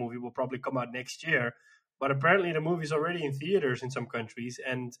 oh, that movie will probably come out next year. But apparently, the movie's already in theaters in some countries,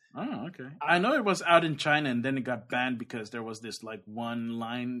 and Oh, okay. I know it was out in China and then it got banned because there was this like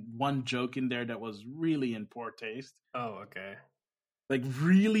one joke in there that was really in poor taste. oh, okay. Like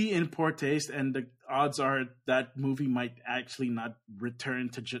really in poor taste, and the odds are that movie might actually not return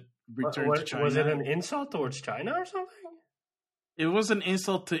to China. Was it an insult towards China or something? It was an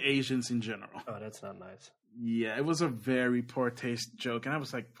insult to Asians in general. Oh, that's not nice. Yeah, it was a very poor taste joke, and I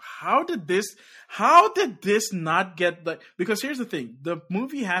was like, how did this not get the? Because here's the thing: the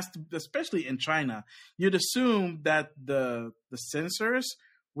movie has to, especially in China, you'd assume that the censors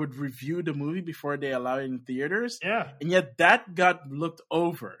would review the movie before they allow it in theaters, Yeah. and yet that got looked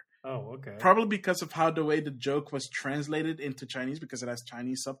over. Oh, okay. Probably because of how the way the joke was translated into Chinese, because it has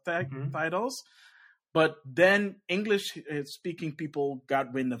Chinese subtitles. But then English-speaking people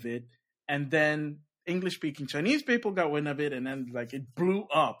got wind of it, and then English-speaking Chinese people got wind of it, and then like it blew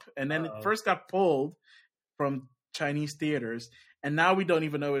up. And then it first got pulled from Chinese theaters, and now we don't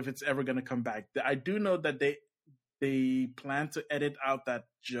even know if it's ever going to come back. I do know that they plan to edit out that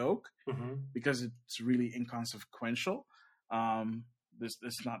joke because it's really inconsequential.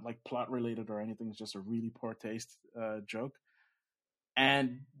 It's not like plot related or anything. It's just a really poor taste joke.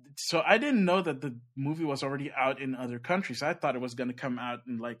 And so I didn't know that the movie was already out in other countries. I thought it was going to come out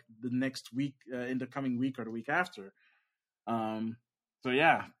in like the next week, in the coming week or the week after. So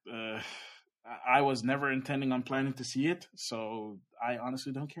yeah, I was never intending on planning to see it. So I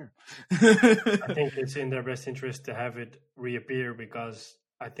honestly don't care. I think it's in their best interest to have it reappear because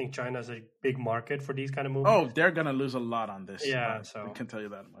I think China's a big market for these kind of movies. Oh, they're going to lose a lot on this. Yeah, so I can tell you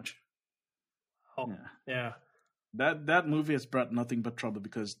that much. Oh, yeah. That movie has brought nothing but trouble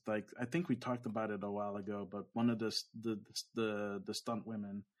because, like, I think we talked about it a while ago, but one of the stunt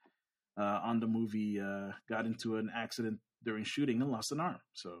women on the movie got into an accident during shooting and lost an arm.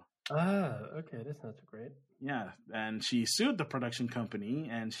 So okay, that's not so great. Yeah, and she sued the production company,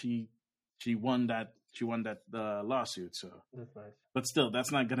 and she won that lawsuit. So that's nice, but still,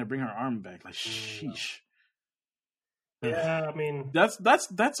 that's not gonna bring her arm back. Like, sheesh. Yeah, I mean that's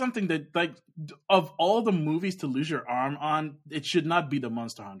something that, like, of all the movies to lose your arm on, it should not be the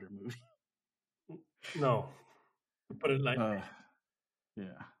Monster Hunter movie. No, put it like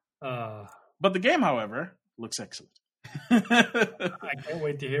yeah. But the game, however, looks excellent. I can't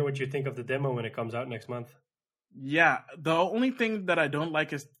wait to hear what you think of the demo when it comes out next month. Yeah, the only thing that I don't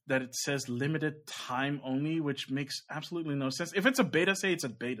like is that it says limited time only, which makes absolutely no sense. If it's a beta, say it's a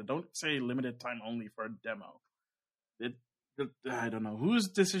beta. Don't say limited time only for a demo. I don't know whose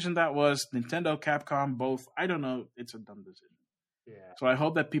decision that was. Nintendo, Capcom, both. I don't know. It's a dumb decision. Yeah. So I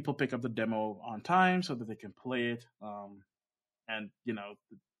hope that people pick up the demo on time so that they can play it. And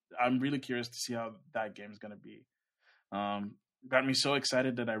I'm really curious to see how that game is going to be. Got me so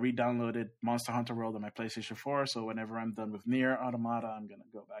excited that I re-downloaded Monster Hunter World on my PlayStation 4. So whenever I'm done with Nier Automata, I'm going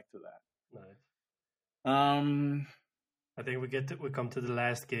to go back to that. Nice. I think we come to the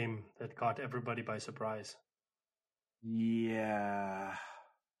last game that caught everybody by surprise. Yeah.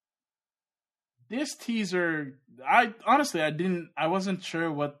 This teaser, I wasn't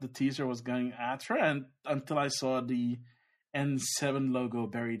sure what the teaser was going after, and until I saw the N7 logo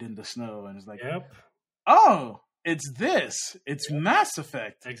buried in the snow, and it's like, yep. Oh, it's this. It's Mass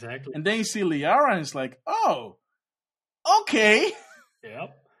Effect. Exactly. And then you see Liara, and it's like, oh, okay.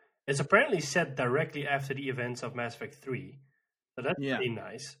 Yep. It's apparently set directly after the events of Mass Effect 3, so that's pretty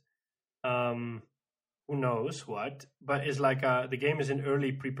nice. Who knows what? But it's like the game is in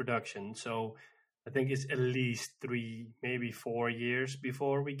early pre-production, so I think it's at least 3, maybe 4 years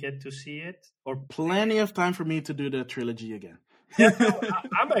before we get to see it. Or plenty of time for me to do the trilogy again. Yeah, no,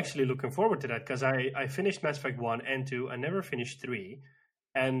 I'm actually looking forward to that because I finished Mass Effect 1 and 2. I never finished 3.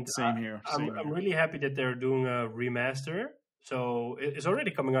 And Same here. I'm really happy that they're doing a remaster. So it's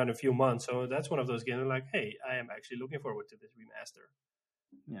already coming out in a few months. So that's one of those games I'm like, hey, I am actually looking forward to this remaster.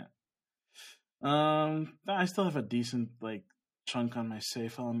 Yeah. I still have a decent chunk on my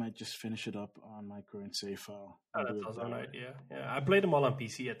save file. I might just finish it up on my current save file. Oh, that's also an idea. Yeah, I played them all on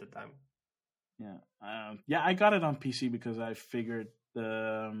PC at the time. Yeah. I got it on PC because I figured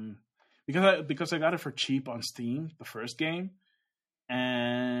because I got it for cheap on Steam, the first game,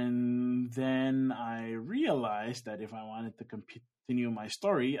 and then I realized that if I wanted to continue my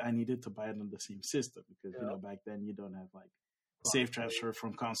story, I needed to buy it on the same system because back then you don't have save transfer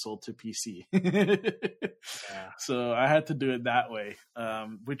from console to PC. So I had to do it that way,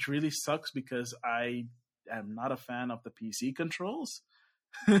 which really sucks because I am not a fan of the PC controls.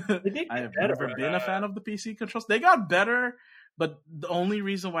 I have never been a fan of the PC controls. They got better But the only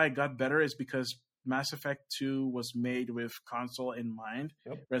reason why it got better is because Mass Effect 2 was made with console in mind,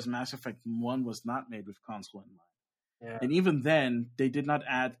 whereas Mass Effect 1 was not made with console in mind. Yeah. And even then, they did not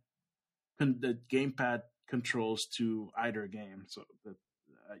add the gamepad controls to either game, so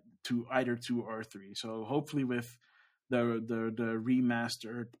to either 2 or 3. So hopefully with the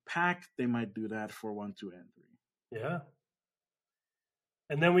remastered pack, they might do that for 1, 2, and 3. Yeah.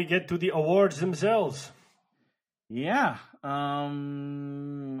 And then we get to the awards themselves. Yeah.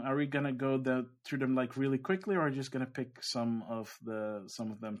 Are we gonna go through them like really quickly, or are we just gonna pick some of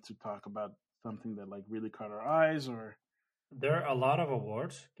them to talk about something that like really caught our eyes? Or there are a lot of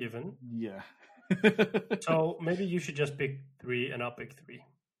awards given. Yeah. So maybe you should just pick 3, and I'll pick 3.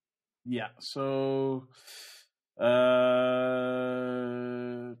 Yeah. So, I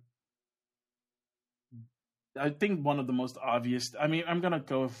think one of the most obvious. I mean, I'm gonna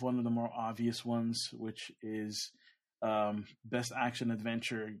go with one of the more obvious ones, which is best action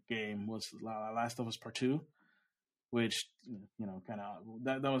adventure game was Last of Us Part 2, which kind of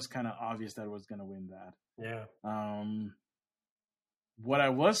that was kind of obvious that it was gonna win that. Yeah. What I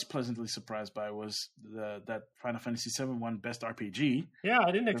was pleasantly surprised by was that Final Fantasy VII won Best RPG. Yeah,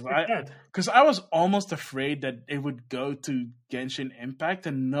 I didn't expect that. Because I was almost afraid that it would go to Genshin Impact,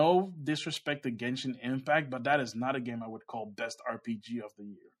 and no disrespect to Genshin Impact, but that is not a game I would call Best RPG of the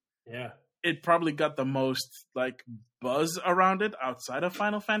year. Yeah. It probably got the most like buzz around it outside of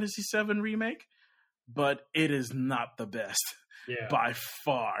Final Fantasy VII Remake, but it is not the best. Yeah. By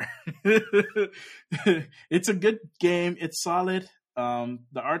far. It's a good game. It's solid. The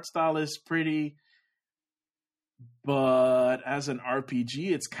art style is pretty, but as an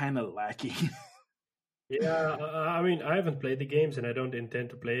RPG, it's kind of lacking. Yeah, I mean, I haven't played the games, and I don't intend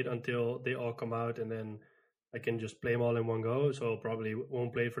to play it until they all come out, and then I can just play them all in one go. So probably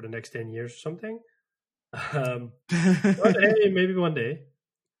won't play it for the next 10 years or something. But hey, maybe one day.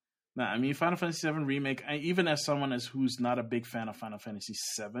 Nah, I mean, Final Fantasy VII Remake, even as someone who's not a big fan of Final Fantasy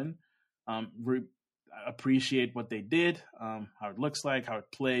VII, appreciate what they did, how it looks like, how it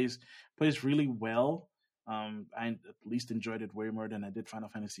plays really well. I at least enjoyed it way more than I did Final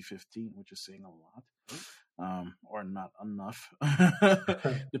Fantasy 15, which is saying a lot, or not enough,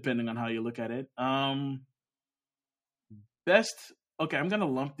 depending on how you look at it. Okay, I'm gonna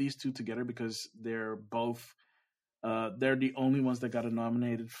lump these two together because they're both they're the only ones that got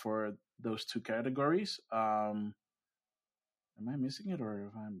nominated for those two categories. Am I missing it, or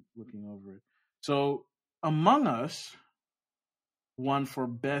if I'm looking over it? So, Among Us won for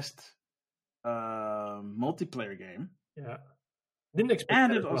best multiplayer game. Yeah, didn't expect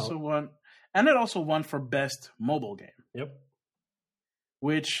and that it as also well. won. And it also won for best mobile game. Yep.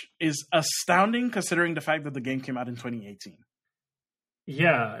 Which is astounding considering the fact that the game came out in 2018.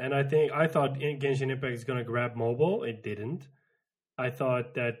 Yeah, and I thought Genshin Impact is going to grab mobile. It didn't. I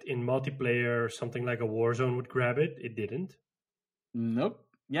thought that in multiplayer, something like a Warzone would grab it. It didn't. Nope.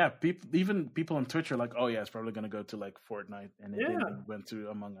 Yeah, people on Twitch are like, "Oh yeah, it's probably going to go to like Fortnite," and it went to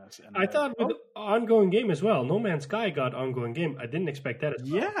Among Us. And I thought with ongoing game as well. No Man's Sky got ongoing game. I didn't expect that as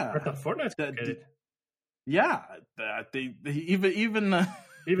well. Yeah, I thought Fortnite's going to get it. Yeah, they even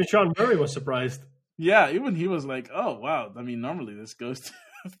Sean Murray was surprised. Yeah, even he was like, "Oh wow!" I mean, normally this goes to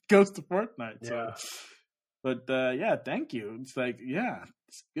Fortnite. So. Yeah. But yeah, thank you. It's like, yeah,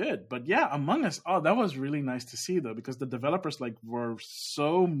 it's good. But yeah, Among Us, that was really nice to see though, because the developers like were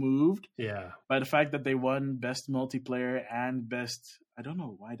so moved by the fact that they won best multiplayer and best. I don't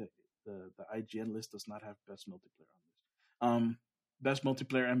know why the IGN list does not have best multiplayer on this. Best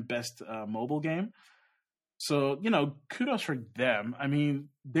multiplayer and best mobile game. So, kudos for them. I mean,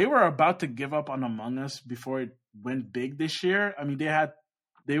 they were about to give up on Among Us before it went big this year. I mean,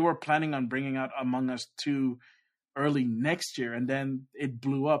 they were planning on bringing out Among Us 2 early next year, and then it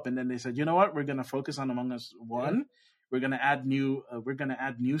blew up. And then they said, "You know what? We're going to focus on Among Us 1. Yeah. We're going to add new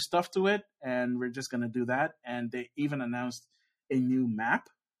stuff to it, and we're just going to do that." And they even announced a new map,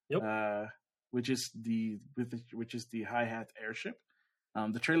 which is the Hi-Hat airship.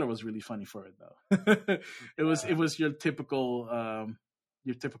 The trailer was really funny for it though. It was your typical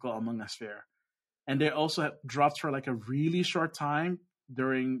Among Us fare, and they also dropped for like a really short time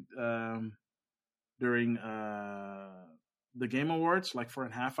during the Game Awards, like for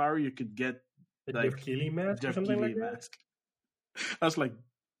a half hour, you could get the Jeff Keighley mask or something like that. I was like,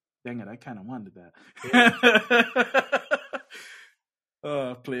 dang it, I kind of wanted that.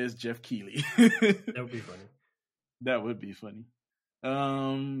 Yeah. Play as Jeff Keighley. That would be funny. That would be funny.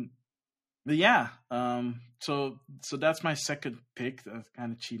 But yeah, so that's my second pick. That's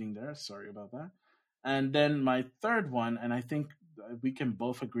kind of cheating there. Sorry about that. And then my third one, and I think we can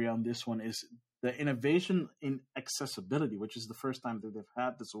both agree on this one, is the innovation in accessibility, which is the first time that they've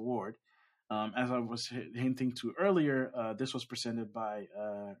had this award. As I was hinting to earlier, this was presented by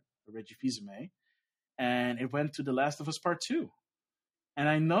Reggie Fils-Aimé, and it went to The Last of Us Part 2. And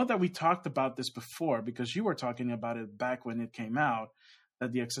I know that we talked about this before because you were talking about it back when it came out,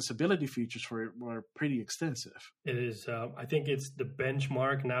 that the accessibility features for it were pretty extensive. It is. I think it's the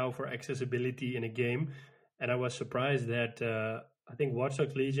benchmark now for accessibility in a game. And I was surprised that I think Watch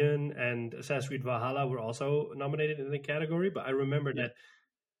Dogs Legion and Assassin's Creed Valhalla were also nominated in the category. But I remember that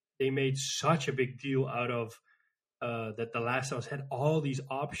they made such a big deal out of that The Last of Us had all these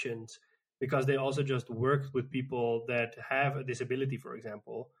options, because they also just worked with people that have a disability, for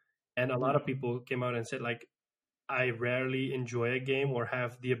example. And a lot of people came out and said, like, I rarely enjoy a game or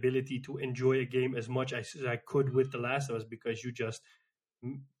have the ability to enjoy a game as much as I could with The Last of Us, because you just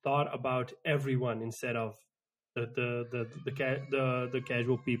thought about everyone instead of the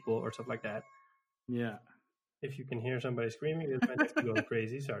casual people or stuff like that. Yeah. If you can hear somebody screaming, it's my next going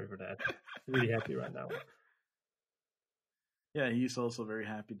crazy. Sorry for that. I'm really happy right now. Yeah, he's also very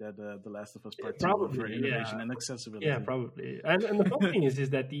happy that The Last of Us Part 2 Probably, for innovation and accessibility. Yeah, probably. And the funny thing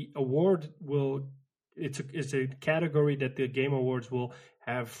is that the award will it's a category that the Game Awards will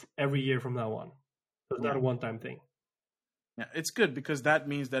have every year from now on. So it's not a one-time thing. Yeah, it's good because that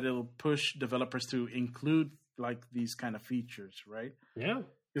means that it'll push developers to include like these kind of features, right? Yeah.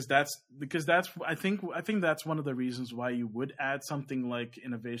 Because that's I think that's one of the reasons why you would add something like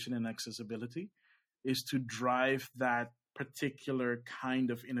innovation and accessibility, is to drive that particular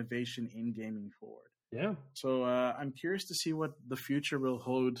kind of innovation in gaming forward. Yeah. So I'm curious to see what the future will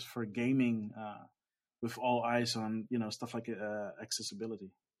hold for gaming, with all eyes on stuff like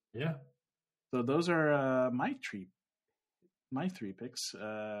accessibility. Yeah. So those are my three picks.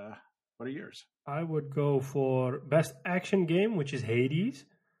 What are yours? I would go for best action game, which is Hades.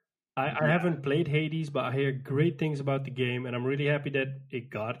 I haven't played Hades, but I hear great things about the game, and I'm really happy that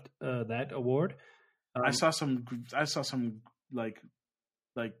it got that award. I saw some like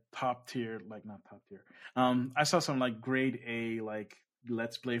top tier, like not top tier. I saw some like grade A like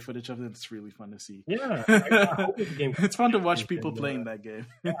let's play footage of it. It's really fun to see. Yeah, I hope the game. It's fun to watch people playing that game.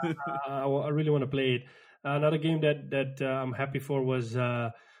 I really want to play it. Another game that I'm happy for was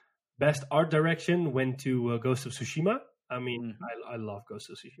best art direction went to Ghost of Tsushima. I mean, I love Ghost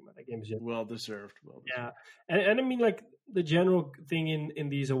of Tsushima. That game is just well deserved. Yeah, and I mean, like the general thing in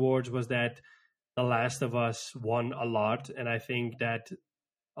these awards was that The Last of Us won a lot, and I think that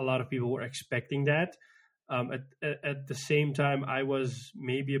a lot of people were expecting that. At the same time, I was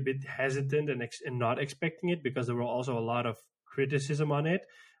maybe a bit hesitant and not expecting it, because there were also a lot of criticism on it.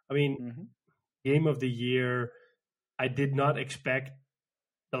 I mean, Game of the Year, I did not expect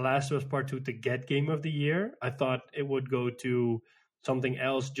The Last of Us Part 2 to get Game of the Year. I thought it would go to something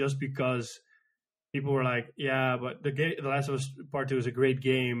else, just because people were like, yeah, but The Last of Us Part 2 is a great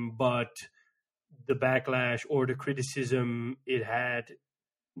game, but the backlash or the criticism it had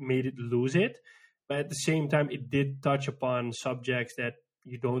made it lose it. But at the same time, it did touch upon subjects that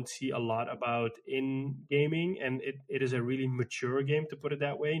you don't see a lot about in gaming, and it is a really mature game, to put it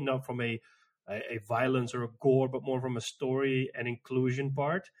that way, not from a violence or a gore, but more from a story and inclusion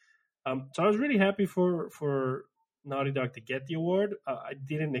part. So I was really happy for Naughty Dog to get the award. I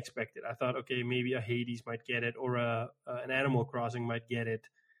didn't expect it. I thought, okay, maybe a Hades might get it, or an Animal Crossing might get it.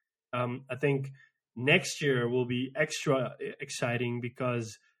 I think next year will be extra exciting,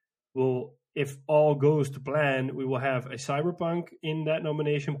 because if all goes to plan, we will have a Cyberpunk in that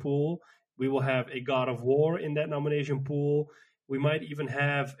nomination pool. We will have a God of War in that nomination pool. We might even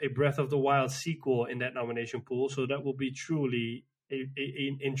have a Breath of the Wild sequel in that nomination pool. So that will be truly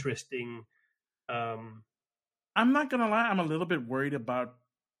an interesting. I'm not going to lie. I'm a little bit worried about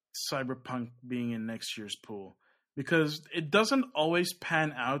Cyberpunk being in next year's pool, because it doesn't always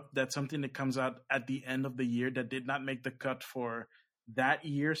pan out that something that comes out at the end of the year that did not make the cut for that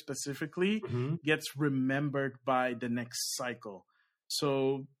year specifically gets remembered by the next cycle.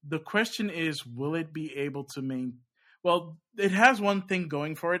 So the question is, will it be able to well, it has one thing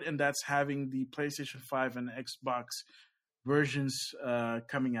going for it, and that's having the PlayStation 5 and Xbox versions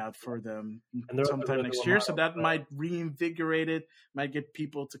coming out for them sometime next year. So that might reinvigorate it, might get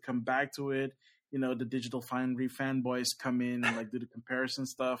people to come back to it. The Digital Foundry fanboys come in and like do the comparison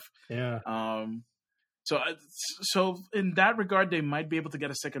stuff. Yeah. So in that regard, they might be able to get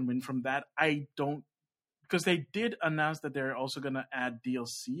a second win from that. Because they did announce that they're also going to add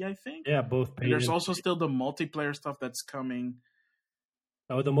DLC, I think. Yeah, both. And there's also still the multiplayer stuff that's coming.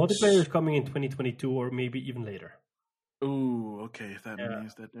 Oh, the multiplayer is coming in 2022 or maybe even later. Ooh, okay. That Yeah.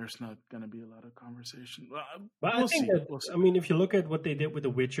 means that there's not going to be a lot of conversation. Well, But we'll I think see. that, We'll see. I mean, if you look at what they did with The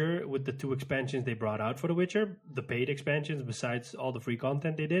Witcher, with the 2 expansions they brought out for The Witcher, the paid expansions besides all the free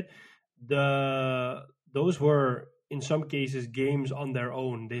content they did, those were in some cases games on their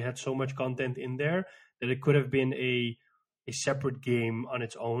own. They had so much content in there that it could have been a separate game on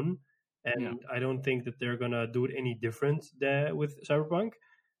its own. And Yeah. I don't think that they're gonna do it any different there with Cyberpunk.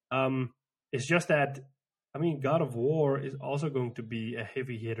 It's just that, I mean, God of War is also going to be a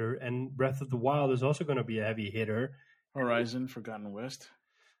heavy hitter, and Breath of the Wild is also going to be a heavy hitter. Horizon Forgotten West.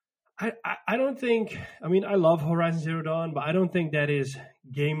 I don't think. I mean, I love Horizon Zero Dawn, but I don't think that is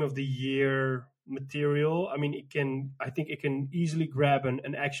Game of the Year material. I mean, I think it can easily grab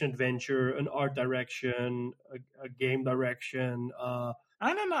an action adventure, an art direction, a game direction.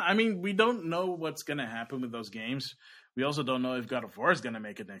 I don't know. I mean, we don't know what's going to happen with those games. We also don't know if God of War is going to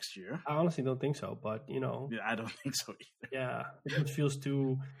make it next year. I honestly don't think so, but Yeah, I don't think so either. Yeah, it just feels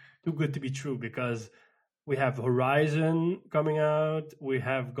too good to be true, because we have Horizon coming out, we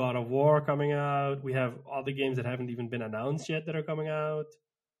have God of War coming out, we have other games that haven't even been announced yet that are coming out.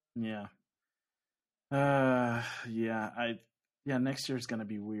 Yeah. Next year is going to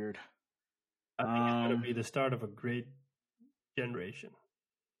be weird. I think it's going to be the start of a great generation.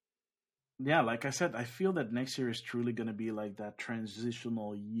 Yeah, like I said, I feel that next year is truly going to be like that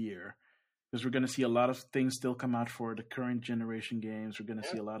transitional year, because we're going to see a lot of things still come out for the current generation games. We're going to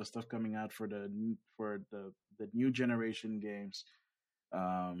see a lot of stuff coming out for the new generation games.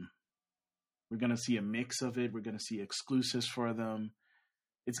 We're going to see a mix of it. We're going to see exclusives for them.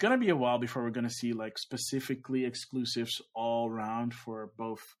 It's going to be a while before we're going to see like specifically exclusives all around for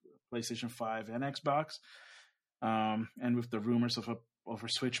both PlayStation 5 and Xbox. And with the rumors of a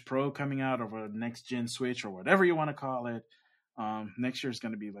Switch Pro coming out, or a next gen Switch, or whatever you want to call it, next year is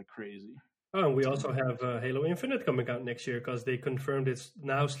going to be like crazy. Oh, and we also have Halo Infinite coming out next year, because they confirmed it's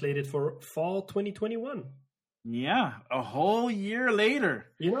now slated for fall 2021. Yeah, a whole year later.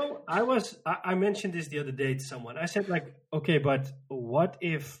 You know, I mentioned this the other day to someone. I said, like, okay, but what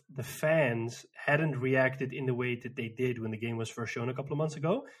if the fans hadn't reacted in the way that they did when the game was first shown a couple of months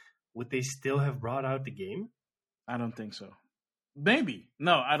ago? Would they still have brought out the game? I don't think so. Maybe.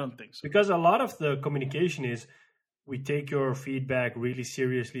 No, I don't think so. Because a lot of the communication is, we take your feedback really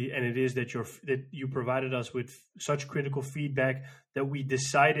seriously, and it is that you provided us with such critical feedback that we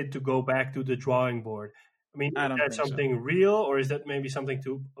decided to go back to the drawing board. I mean, is that something real, or is that maybe something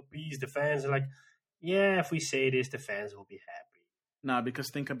to appease the fans? Like, yeah, if we say this, the fans will be happy. No, because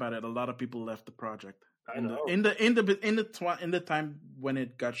think about it. A lot of people left the project. I know. In the time when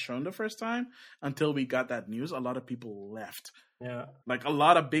it got shown the first time, until we got that news, a lot of people left. Yeah, like a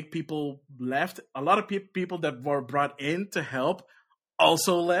lot of big people left. A lot of people that were brought in to help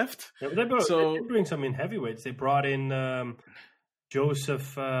also left. Yeah, they're doing some in heavyweights. They brought in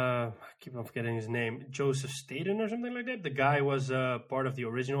Joseph. I keep on forgetting his name. Joseph Staten or something like that. The guy was part of the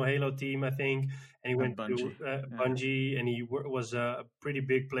original Halo team, I think, and he went Bungie. to Bungie, and he was a pretty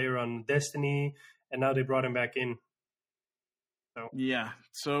big player on Destiny, and now they brought him back in. So. Yeah.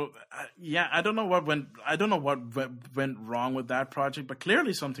 So I don't know what went wrong with that project, but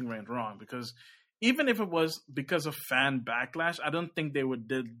clearly something went wrong, because even if it was because of fan backlash, I don't think they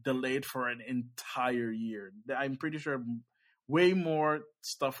would delay it for an entire year. I'm pretty sure way more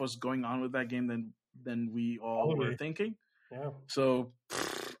stuff was going on with that game than we all were thinking. Yeah. So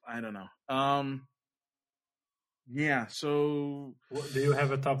I don't know. Yeah, so... Do you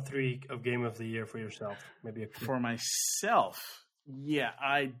have a top 3 of Game of the Year for yourself? Maybe for myself, yeah,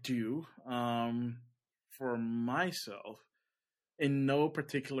 I do. For myself, in no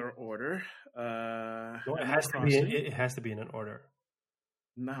particular order. It has to be in an order.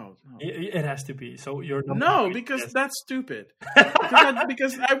 No. It has to be. So you're because that's stupid.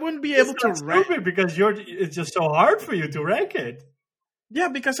 because I wouldn't be able to rank. Stupid because it's just so hard for you to rank it. Yeah,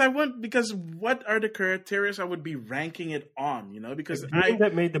 because what are the criteria I would be ranking it on? Because the game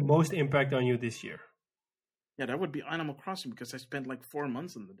that made the most impact on you this year. Yeah, that would be Animal Crossing, because I spent like 4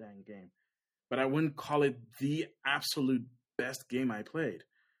 months in the dang game. But I wouldn't call it the absolute best game I played.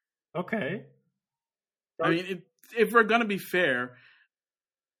 Okay. I mean, if we're gonna be fair,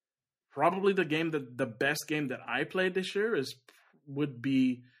 probably the best game that I played this year would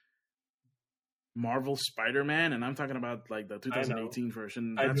be Marvel Spider-Man, and I'm talking about like the 2018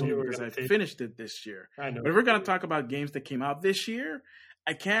 version. That's only because I finished it this year. I know. But if we're gonna talk about games that came out this year,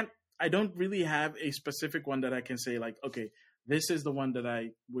 I don't really have a specific one that I can say like, okay, this is the one that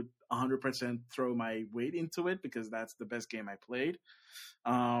I would 100% throw my weight into it, because that's the best game I played.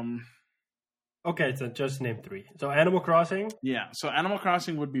 Okay, so just name 3. So Animal Crossing? Yeah, so Animal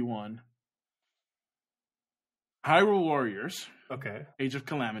Crossing would be one. Hyrule Warriors, Okay. Age of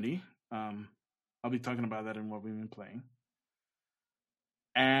Calamity. I'll be talking about that in what we've been playing.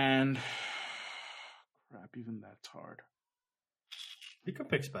 And crap, even that's hard. You can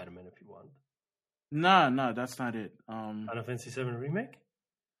pick Spider-Man if you want. No, that's not it. Final Fantasy VII Remake?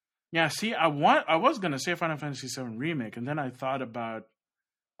 Yeah, see, I was gonna say Final Fantasy VII Remake, and then I thought about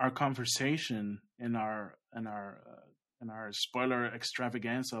our conversation in our spoiler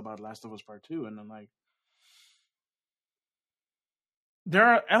extravaganza about Last of Us Part 2, and I'm like, there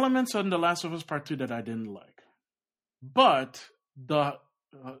are elements on The Last of Us Part 2 that I didn't like, but the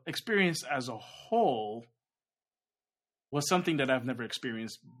experience as a whole was something that I've never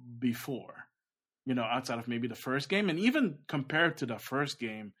experienced before, outside of maybe the first game. And even compared to the first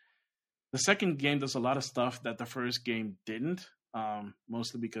game, the second game does a lot of stuff that the first game didn't,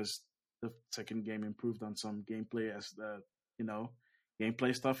 mostly because the second game improved on some gameplay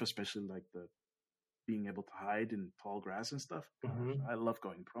gameplay stuff, especially like the being able to hide in tall grass and stuff. Mm-hmm. I love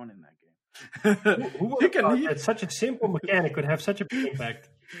going prone in that game. Who would have thought that such a simple mechanic could have such a big impact?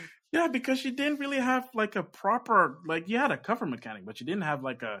 Yeah, because you didn't really have like a proper, you had a cover mechanic, but you didn't have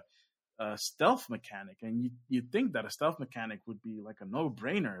like a stealth mechanic. And you'd think that a stealth mechanic would be like a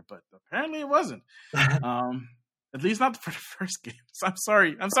no-brainer, but apparently it wasn't. At least not for the first game. So I'm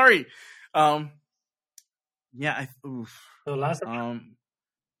sorry. Yeah, So last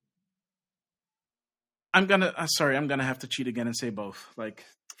I'm gonna have to cheat again and say both. Like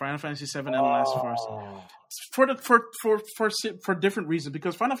Final Fantasy VII and Last of Us for different reasons.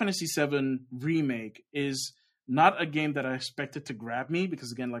 Because Final Fantasy VII Remake is not a game that I expected to grab me.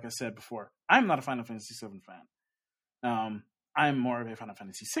 Because again, like I said before, I'm not a Final Fantasy VII fan. I'm more of a Final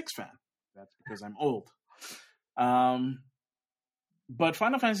Fantasy VI fan. That's because I'm old. But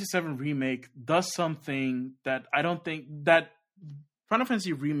Final Fantasy VII Remake does something that I don't think that Final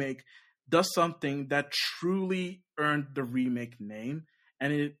Fantasy Remake does something that truly earned the remake name,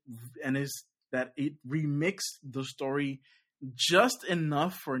 and it remixed the story just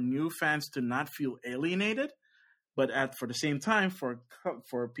enough for new fans to not feel alienated, but for the same time for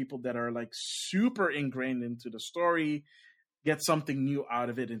people that are like super ingrained into the story, get something new out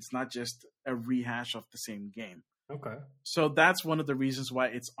of it. It's not just a rehash of the same game. Okay. So that's one of the reasons why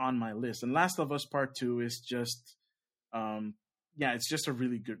it's on my list. And Last of Us Part 2 is just it's just a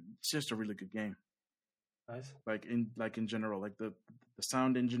really good game. Nice. Like in general, like the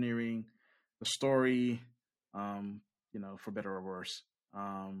sound engineering, the story, for better or worse.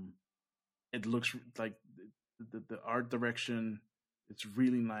 It looks like the art direction, it's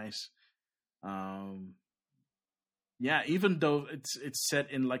really nice. Even though it's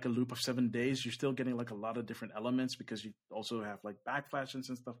set in like a loop of 7 days, you're still getting like a lot of different elements because you also have like backflashes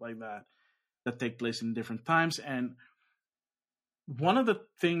and stuff like that take place in different times. And one of the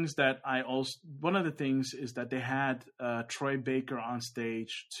things is that they had Troy Baker on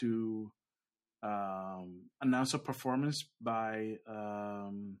stage to announce a performance by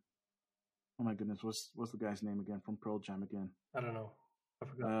oh my goodness, what's the guy's name again from Pearl Jam again? I don't know. I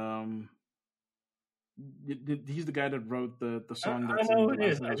forgot. He's the guy that wrote the song. I know who it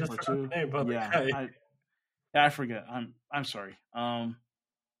is. I just forgot the name, but I forget. I'm sorry.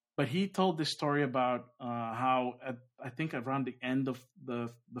 But he told this story about how I think around the end of the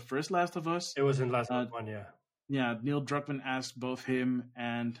first Last of Us. It was in Last of Us 1, yeah. Yeah, Neil Druckmann asked both him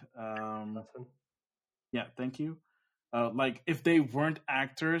and thank you. Like if they weren't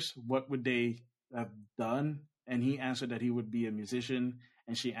actors, what would they have done? And he answered that he would be a musician,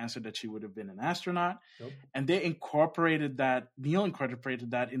 and she answered that she would have been an astronaut. Yep. And they incorporated that. Neil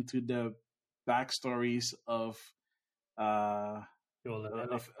incorporated that into the backstories of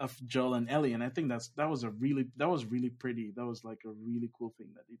Joel and Ellie, and I think that was really pretty. That was like a really cool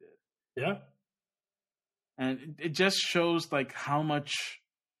thing that he did. Yeah, and it just shows like how much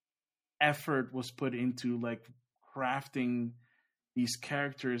effort was put into like crafting these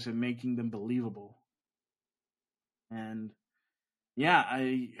characters and making them believable. And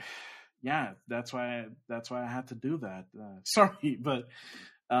that's why I had to do that. Sorry, but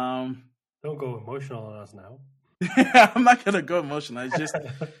don't go emotional on us now. I'm not gonna go emotional.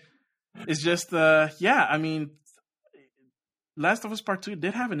 It's just I mean, Last of Us Part 2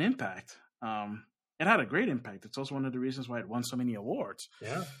 did have an impact. It had a great impact. It's also one of the reasons why it won so many awards.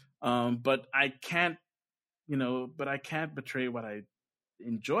 Yeah. But I can't betray what I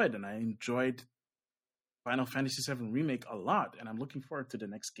enjoyed, and I enjoyed Final Fantasy VII Remake a lot, and I'm looking forward to the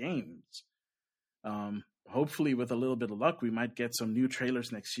next games. Hopefully, with a little bit of luck, we might get some new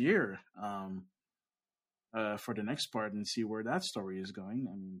trailers next year. For the next part and see where that story is going.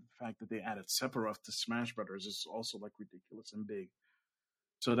 I mean, the fact that they added Sephiroth to Smash Brothers is also like ridiculous and big.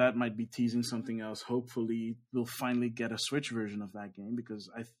 So that might be teasing something else. Hopefully, we'll finally get a Switch version of that game because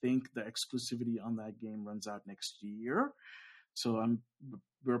I think the exclusivity on that game runs out next year. So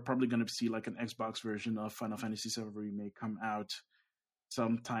we're probably going to see like an Xbox version of Final Fantasy VII Remake come out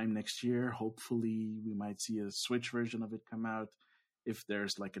sometime next year. Hopefully, we might see a Switch version of it come out if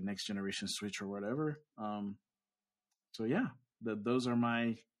there's like a next generation Switch or whatever. So yeah, those are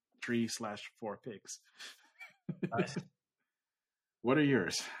my 3/4 picks. Nice. What are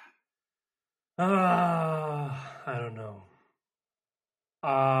yours? I don't know.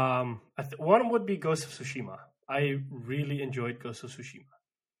 One would be Ghost of Tsushima. I really enjoyed Ghost of Tsushima,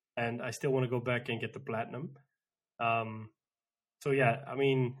 and I still want to go back and get the platinum. So yeah, I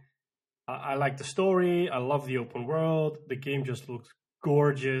mean, I like the story. I love the open world. The game just looks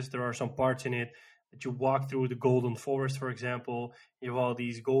gorgeous. There are some parts in it that you walk through the golden forest, for example. You have all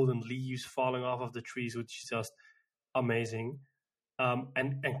these golden leaves falling off of the trees, which is just amazing.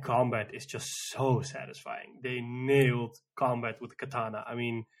 And combat is just so satisfying. They nailed combat with katana. I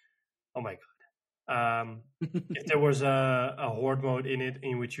mean, oh my god. If there was a horde mode in it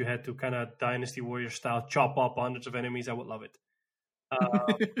in which you had to kind of Dynasty Warrior style chop up hundreds of enemies, I would love it.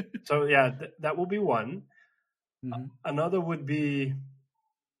 So yeah, that will be one. Mm-hmm. Another would be,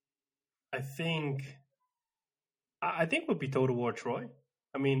 I think would be Total War Troy.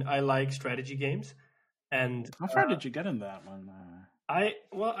 I mean, I like strategy games. And how far did you get in that one? I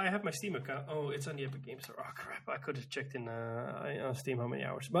have my Steam account. Oh, it's on the Epic Games Store. Oh crap! I could have checked in on Steam how many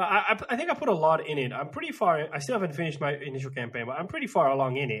hours. But I think I put a lot in it. I'm pretty far. I still haven't finished my initial campaign, but I'm pretty far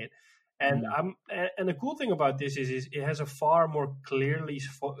along in it. And and the cool thing about this is it has a far more clearly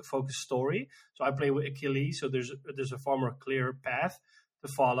focused story. So I play with Achilles, so there's a far more clear path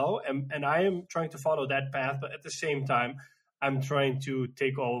to follow, and I am trying to follow that path, but at the same time, I'm trying to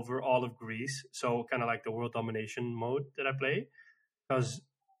take over all of Greece. So kind of like the world domination mode that I play. Because,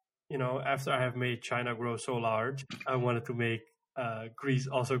 after I have made China grow so large, I wanted to make Greece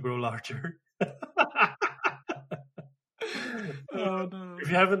also grow larger. Oh, no. If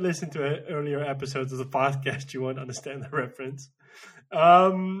you haven't listened to earlier episodes of the podcast, you won't understand the reference.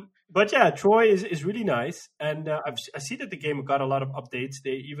 But yeah, Troy is really nice. And I see that the game got a lot of updates.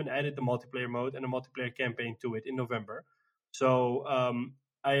 They even added the multiplayer mode and a multiplayer campaign to it in November. So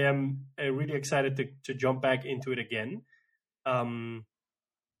I am really excited to jump back into it again. And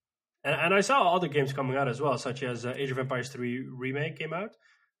I saw other games coming out as well, such as Age of Empires 3 Remake came out.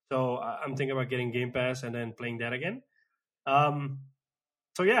 So I'm thinking about getting Game Pass and then playing that again.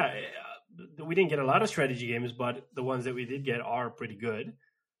 So yeah, we didn't get a lot of strategy games, but the ones that we did get are pretty good.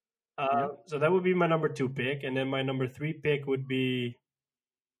 So that would be my number 2 pick. And then my number 3 pick would be...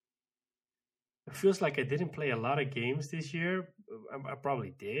 It feels like I didn't play a lot of games this year. I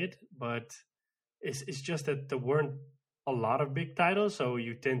probably did, but it's just that there weren't a lot of big titles, so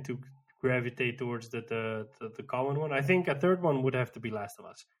you tend to gravitate towards the common one. I think a third one would have to be Last of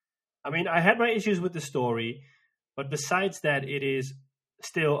Us. I mean, I had my issues with the story, but besides that, it is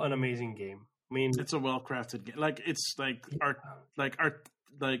still an amazing game. I mean, it's a well-crafted game. Like it's like art,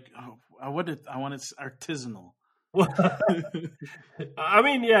 I want it's artisanal. I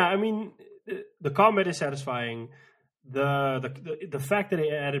mean, yeah. I mean, the combat is satisfying. The fact that they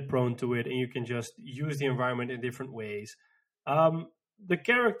added prone to it and you can just use the environment in different ways. The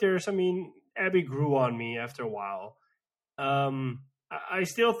characters, I mean, Abby grew on me after a while. I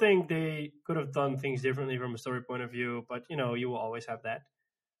still think they could have done things differently from a story point of view, but you will always have that.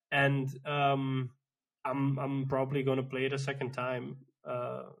 And I'm probably going to play it a second time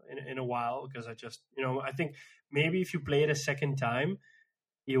in a while because I think maybe if you play it a second time,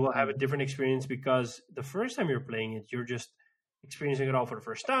 you will have a different experience because the first time you're playing it, you're just experiencing it all for the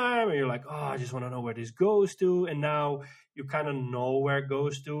first time and you're like, oh, I just want to know where this goes to. And now you kind of know where it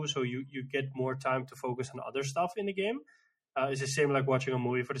goes to. So you get more time to focus on other stuff in the game. It's the same like watching a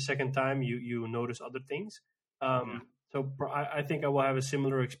movie for the second time. You notice other things. So I think I will have a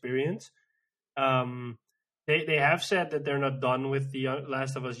similar experience. They have said that they're not done with the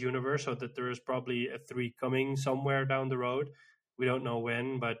Last of Us universe, so that there is probably a 3 coming somewhere down the road. We don't know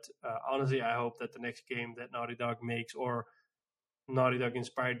when, but honestly, I hope that the next game that Naughty Dog makes or Naughty Dog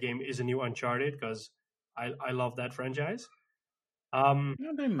inspired game is a new Uncharted because I love that franchise.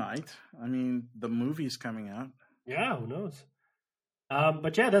 They might. I mean, the movie's coming out. Yeah, who knows?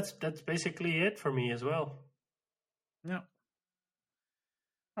 But yeah, that's basically it for me as well. Yeah.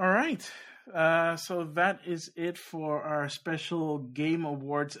 All right. So that is it for our special Game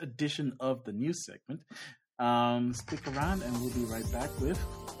Awards edition of the news segment. Stick around and we'll be right back with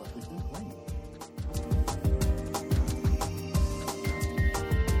what we've been playing.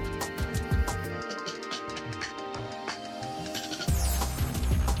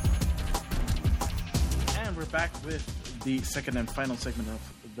 back with the second and final segment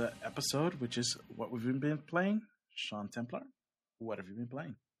of the episode, which is what we've been playing. Sean Templar, what have you been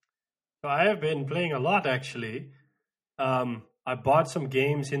playing? So I have been playing a lot, actually. I bought some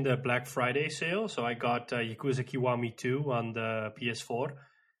games in the Black Friday sale, so I got Yakuza Kiwami 2 on the PS4. Ooh,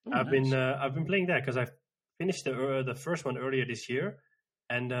 I've nice. been playing that because I finished the first one earlier this year,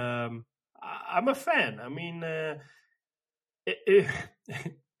 and I'm a fan. I mean,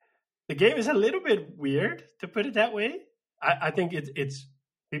 the game is a little bit weird, to put it that way. I think it's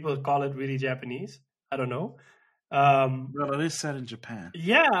people call it really Japanese. I don't know. Well, it is set in Japan.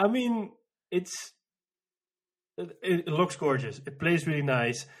 Yeah, I mean, it looks gorgeous. It plays really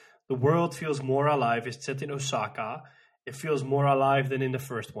nice. The world feels more alive. It's set in Osaka. It feels more alive than in the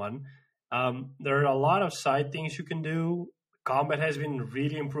first one. There are a lot of side things you can do. Combat has been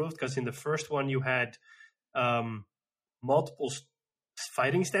really improved because in the first one you had multiple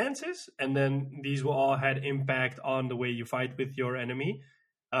fighting stances, and then these all had impact on the way you fight with your enemy.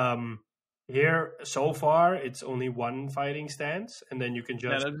 Here, so far, it's only one fighting stance, and then you can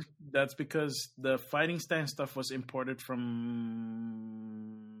just... Yeah, that's because the fighting stance stuff was imported from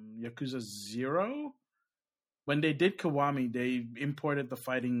Yakuza 0. When they did Kiwami, they imported the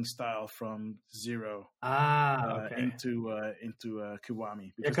fighting style from 0 okay. into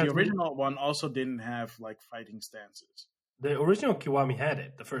Kiwami. Because Yeah, the original one also didn't have like fighting stances. The original Kiwami had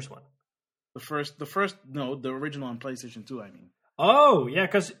it, the first one. The original on PlayStation 2, I mean. Oh, yeah,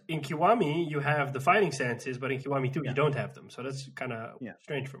 because in Kiwami, you have the fighting stances, but in Kiwami 2, you don't have them. So that's kind of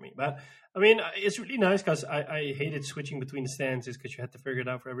strange for me. But, I mean, it's really nice because I hated switching between the stances because you had to figure it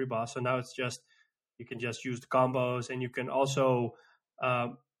out for every boss. So now it's just, you can just use the combos, and you can also,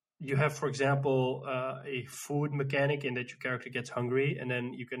 you have, for example, a food mechanic in that your character gets hungry, and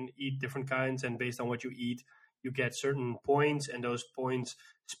then you can eat different kinds, and based on what you eat, you get certain points, and those points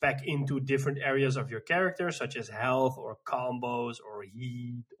spec into different areas of your character, such as health or combos or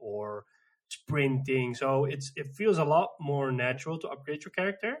heat or sprinting. So it feels a lot more natural to upgrade your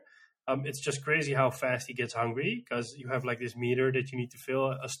character. It's just crazy how fast he gets hungry because you have like this meter that you need to fill,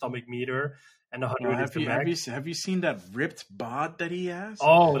 a stomach meter, and 100 is the max. Have you seen that ripped bod that he has?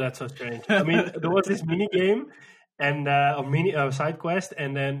 Oh, that's so strange. I mean, there was this mini game and a side quest,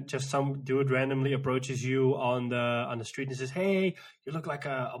 and then just some dude randomly approaches you on the street and says, "Hey, you look like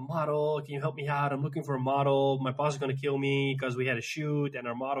a model. Can you help me out? I'm looking for a model. My boss is going to kill me because we had a shoot and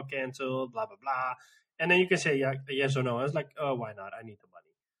our model canceled, blah, blah, blah." And then you can say yes or no. I was like, oh, why not? I need the money.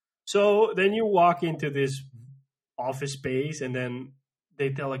 So then you walk into this office space, and then they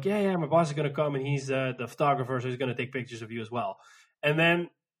tell like, yeah, my boss is going to come, and he's the photographer, so he's going to take pictures of you as well. And then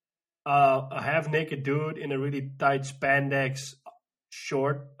a half-naked dude in a really tight spandex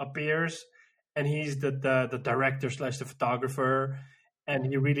short appears, and he's the director / the photographer, and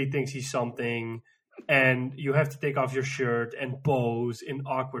he really thinks he's something, and you have to take off your shirt and pose in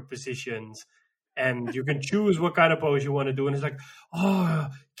awkward positions, and you can choose what kind of pose you want to do, and it's like, "Oh,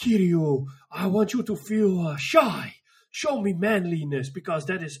 Kiryu, I want you to feel shy. Show me manliness, because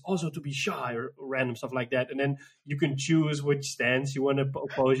that is also to be shy," or random stuff like that. And then you can choose which stance you want to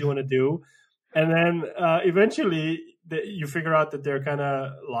pose you want to do. And then eventually you figure out that they're kind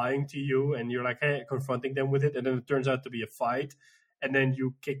of lying to you, and you're like, hey, confronting them with it. And then it turns out to be a fight. And then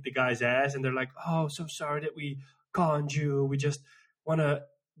you kick the guy's ass, and they're like, "Oh, so sorry that we conned you. We just want to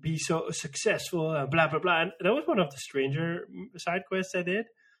be so successful," and blah, blah, blah. And that was one of the stranger side quests I did.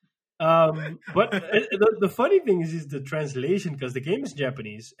 But the funny thing is the translation, because the game is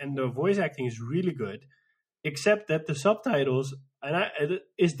Japanese and the voice acting is really good, except that the subtitles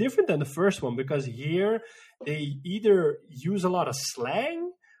is different than the first one, because here they either use a lot of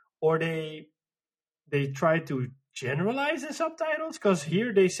slang or they try to generalize the subtitles, because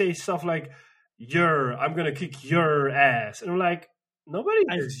here they say stuff like I'm gonna kick your ass, and I'm like, nobody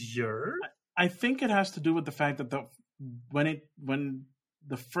says your. I think it has to do with the fact that when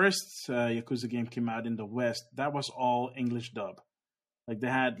the first Yakuza game came out in the West, that was all English dub. Like they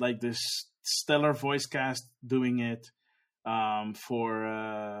had like this stellar voice cast doing it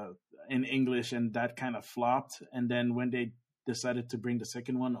for in English, and that kind of flopped. And then when they decided to bring the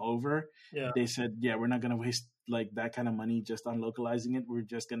second one over, they said, "Yeah, we're not going to waste like that kind of money just on localizing it. We're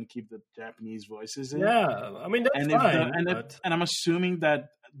just going to keep the Japanese voices in." Yeah, I mean that's fine. And I'm assuming that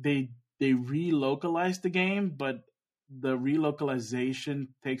they relocalized the game, but the relocalization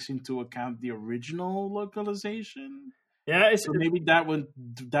takes into account the original localization. Yeah, so maybe that one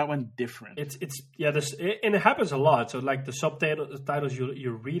different. And it happens a lot. So like the subtitles,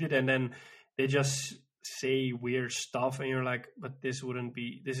 you read it, and then they just say weird stuff, and you're like, but this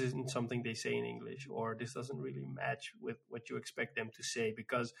isn't something they say in English, or this doesn't really match with what you expect them to say,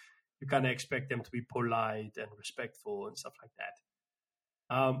 because you kind of expect them to be polite and respectful and stuff like that.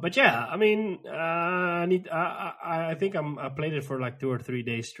 But yeah, I mean, I think I played it for like 2 or 3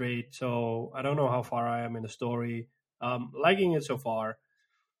 days straight, so I don't know how far I am in the story. Liking it so far.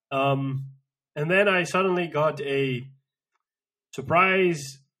 And then I suddenly got a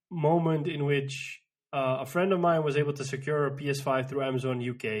surprise moment in which a friend of mine was able to secure a PS5 through Amazon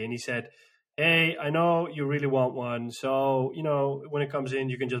UK, and he said, "Hey, I know you really want one, so when it comes in,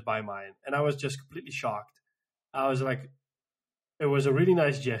 you can just buy mine." And I was just completely shocked. I was like, it was a really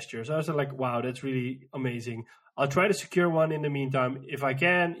nice gesture. So I was like, wow, that's really amazing. I'll try to secure one in the meantime. If I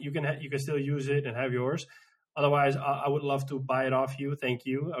can, you can still use it and have yours. Otherwise, I would love to buy it off you. Thank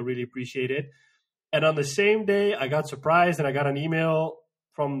you. I really appreciate it. And on the same day, I got surprised and I got an email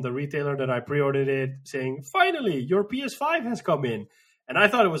from the retailer that I pre-ordered it saying, finally, your PS5 has come in. And I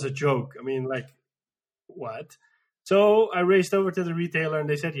thought it was a joke. I mean, like, what? So I raced over to the retailer and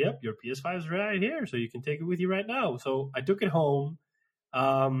they said, yep, your PS5 is right here, so you can take it with you right now. So I took it home.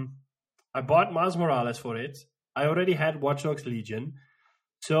 I bought Miles Morales for it. I already had Watch Dogs Legion.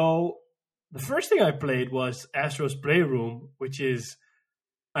 So the first thing I played was Astro's Playroom, which is,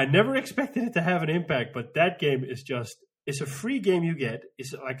 I never expected it to have an impact, but that game is it's a free game you get.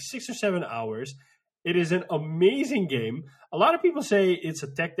 It's like 6 or 7 hours. It is an amazing game. A lot of people say it's a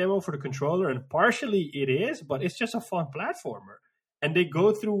tech demo for the controller, and partially it is, but it's just a fun platformer. And they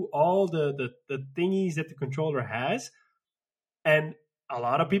go through all the thingies that the controller has. And a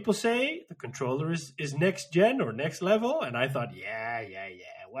lot of people say the controller is next gen or next level. And I thought, yeah,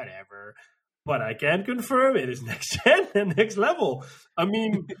 whatever. But I can confirm it is next gen and next level. I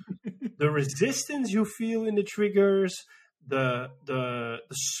mean, the resistance you feel in the triggers, the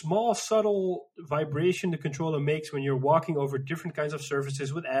small subtle vibration the controller makes when you're walking over different kinds of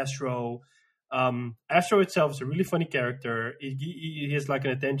surfaces with Astro. Astro itself is a really funny character. He has like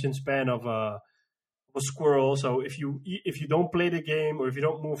an attention span of a squirrel. So if you don't play the game or if you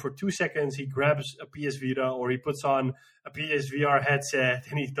don't move for 2 seconds, he grabs a PS Vita or he puts on a PSVR headset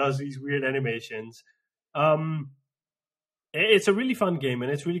and he does these weird animations. It's a really fun game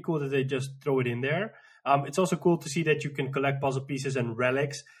and it's really cool that they just throw it in there. It's also cool to see that you can collect puzzle pieces and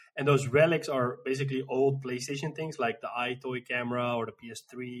relics. And those relics are basically old PlayStation things like the iToy camera or the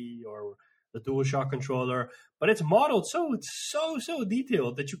PS3 or the DualShock controller. But it's modeled so it's so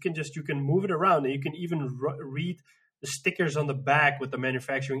detailed that you can move it around and you can even read the stickers on the back with the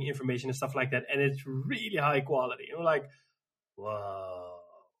manufacturing information and stuff like that. And it's really high quality. You're like, whoa,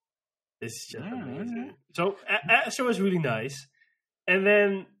 this is just amazing. So Astro was really nice. And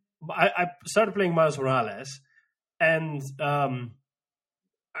then I started playing Miles Morales, and I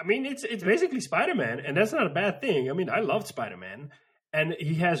mean it's basically Spider-Man, and that's not a bad thing. I mean, I loved Spider-Man, and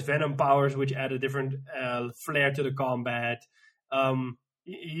he has Venom powers, which add a different flair to the combat.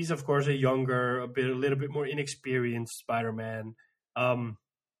 He's of course a little bit more inexperienced Spider-Man.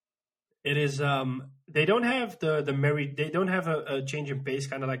 It is they don't have they don't have a change in pace,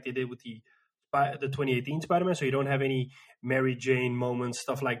 kind of like they did with the 2018 Spider-Man, so you don't have any Mary Jane moments,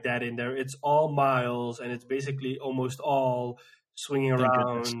 stuff like that in there. It's all Miles, and it's basically almost all swinging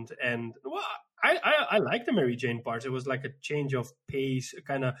around. And well, I like the Mary Jane parts. It was like a change of pace,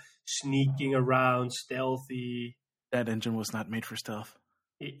 kind of sneaking around, stealthy. That engine was not made for stealth.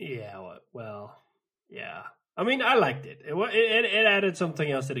 Yeah, well, yeah. I mean, I liked it. It added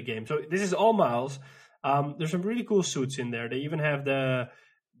something else to the game. So this is all Miles. There's some really cool suits in there. They even have the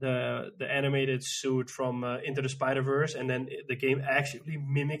animated suit from Into the Spider-Verse, and then the game actually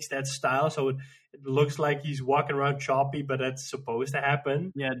mimics that style, so it looks like he's walking around choppy, but that's supposed to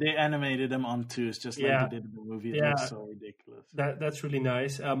happen. Yeah, they animated him on twos, just like they did in the movie. It looks so ridiculous. That's really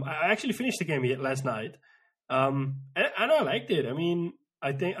nice. I actually finished the game last night, and I liked it. I mean,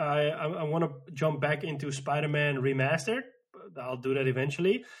 I think I want to jump back into Spider-Man Remastered. I'll do that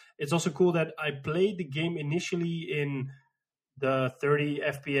eventually. It's also cool that I played the game initially in the 30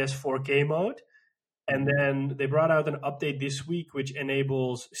 FPS 4K mode, and then they brought out an update this week which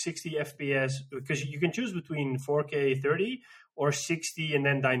enables 60 FPS, because you can choose between 4K 30 or 60 and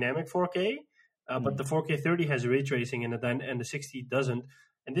then dynamic 4K, but the 4K 30 has ray tracing and the 60 doesn't.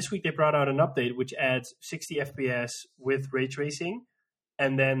 And this week they brought out an update which adds 60 FPS with ray tracing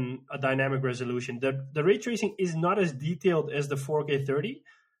and then a dynamic resolution. The ray tracing is not as detailed as the 4K 30,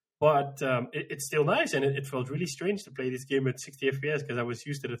 but it's still nice, and it felt really strange to play this game at 60 FPS because I was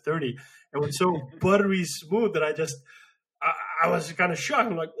used to the 30. It was so buttery smooth that I was kind of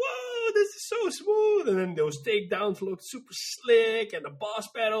shocked. I'm like, whoa, this is so smooth. And then those takedowns looked super slick, and the boss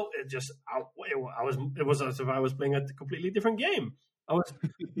battle, it was as if I was playing a completely different game. I was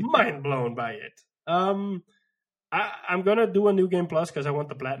mind blown by it. I'm gonna do a New Game Plus because I want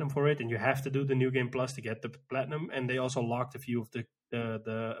the platinum for it, and you have to do the New Game Plus to get the platinum. And they also locked a few of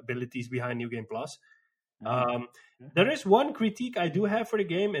the abilities behind New Game Plus. There is one critique I do have for the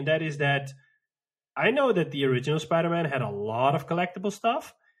game, and that is that I know that the original Spider-Man had a lot of collectible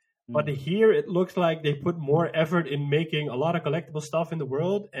stuff, but here it looks like they put more effort in making a lot of collectible stuff in the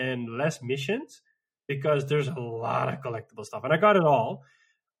world and less missions, because there's a lot of collectible stuff, and I got it all.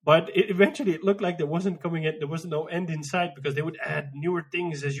 But eventually it looked like there wasn't no end in sight, because they would add newer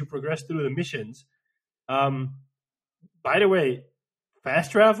things as you progress through the missions. By the way,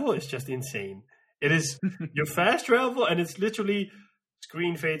 fast travel is just insane. It is you fast travel, and it's literally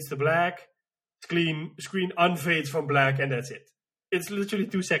screen fades to black, screen unfades from black, and that's it. It's literally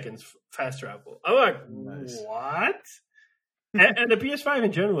 2 seconds fast travel. I'm like, nice. What? and the PS5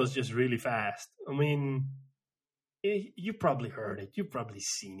 in general is just really fast. I mean, you probably heard it. You've probably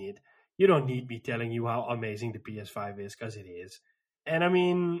seen it. You don't need me telling you how amazing the PS5 is, because it is. And I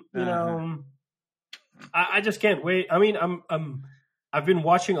mean, you know, I just can't wait. I mean, I've been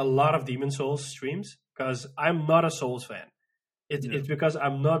watching a lot of Demon Souls streams because I'm not a Souls fan. It's because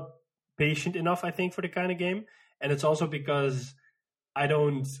I'm not patient enough, I think, for the kind of game, and it's also because I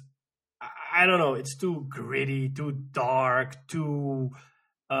don't know. It's too gritty, too dark, too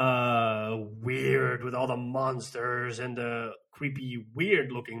weird with all the monsters and the creepy,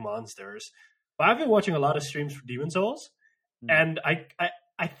 weird-looking monsters. But I've been watching a lot of streams for Demon Souls, and I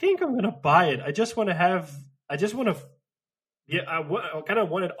think I'm gonna buy it. I kind of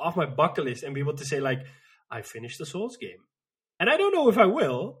want it off my bucket list and be able to say, like, I finished the Souls game. And I don't know if I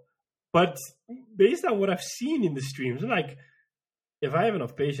will, but based on what I've seen in the streams, like, if I have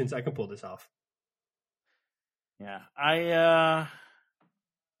enough patience, I can pull this off. Yeah,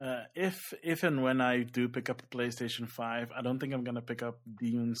 if and when I do pick up a PlayStation 5, I don't think I'm gonna pick up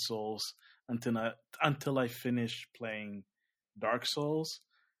Demon Souls until I finish playing Dark Souls,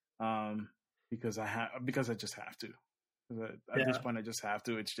 because I just have to. At this point, I just have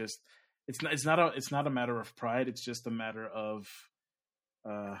to. It's not a matter of pride. It's just a matter of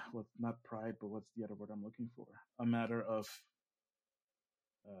not pride, but what's the other word I'm looking for? A matter of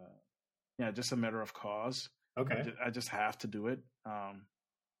just a matter of cause. Okay. I just have to do it.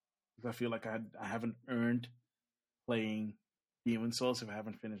 Because I feel like I haven't earned playing Demon Souls if I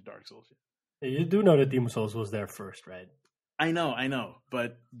haven't finished Dark Souls yet. You do know that Demon Souls was there first, right? I know,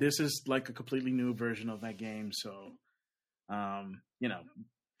 but this is like a completely new version of that game, so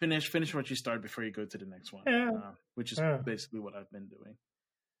finish what you start before you go to the next one, which is basically what I've been doing.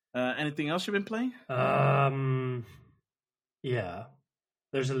 Anything else you've been playing? Yeah.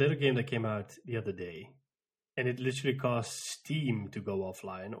 There's a little game that came out the other day, and it literally caused Steam to go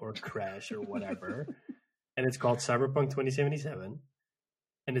offline or crash or whatever. And it's called Cyberpunk 2077,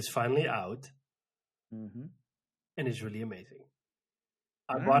 and it's finally out. Mm-hmm. And it's really amazing.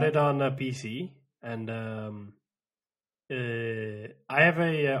 I bought it on a PC, and I have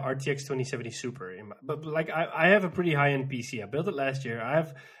a RTX 2070 Super, but like I have a pretty high-end PC. I built it last year.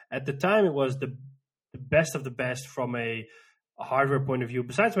 At the time, it was the best of the best from a hardware point of view.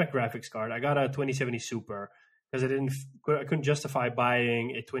 Besides my graphics card, I got a 2070 Super because I couldn't justify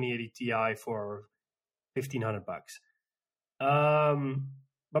buying a 2080 Ti for $1,500.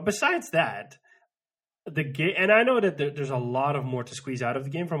 But besides that, the game, and I know that there's a lot of more to squeeze out of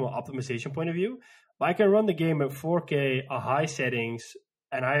the game from an optimization point of view, but I can run the game at 4K, high settings,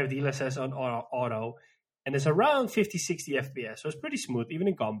 and I have DLSS on auto, and it's around 50-60 FPS, so it's pretty smooth, even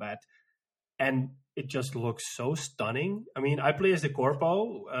in combat, and it just looks so stunning. I mean, I play as the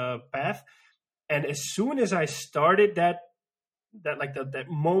Corpo path, and as soon as I started that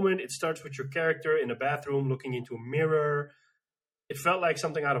moment, it starts with your character in a bathroom looking into a mirror. It felt like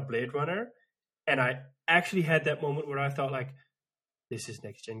something out of Blade Runner. And I actually had that moment where I thought, like, this is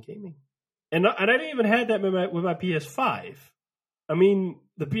next-gen gaming. And I didn't even have that with my PS5. I mean,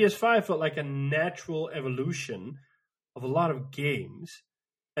 the PS5 felt like a natural evolution of a lot of games.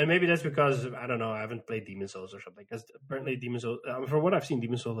 And maybe that's because, I don't know, I haven't played Demon Souls or something. Because apparently Demon Souls, from what I've seen,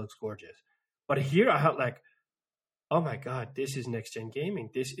 Demon Souls looks gorgeous. But here I felt like, oh my God, this is next-gen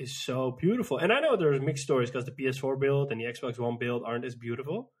gaming. This is so beautiful. And I know there's mixed stories because the PS4 build and the Xbox One build aren't as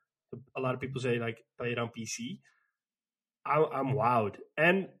beautiful. A lot of people say, like, play it on PC. I'm wowed.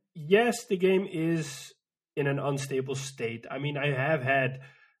 And yes, the game is in an unstable state. I mean, I have had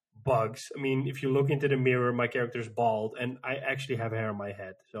bugs. I mean, if you look into the mirror, my character's bald, and I actually have hair on my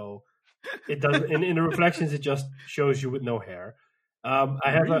head. So it doesn't. in the reflections, it just shows you with no hair. I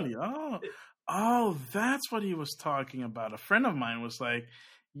have really? Oh, that's what he was talking about. A friend of mine was like,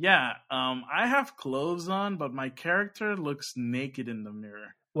 Yeah, I have clothes on, but my character looks naked in the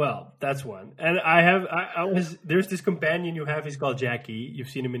mirror. Well, that's one. And I was there's this companion you have. He's called Jackie. You've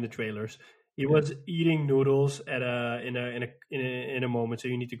seen him in the trailers. He Yeah. was eating noodles at in a moment, so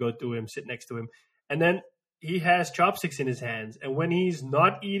you need to go to him, sit next to him, and then he has chopsticks in his hands. And when he's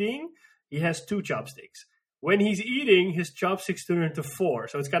not eating, he has two chopsticks. When he's eating, his chopsticks turn into four.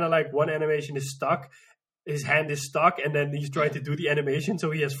 So it's kind of like one animation is stuck, his hand is stuck, and then he's trying to do the animation,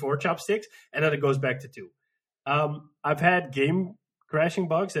 so he has four chopsticks, and then it goes back to two. I've had game crashing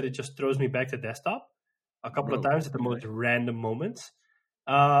bugs that it just throws me back to desktop a couple of times at the most random moments.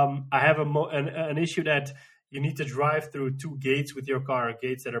 I have an issue that you need to drive through two gates with your car,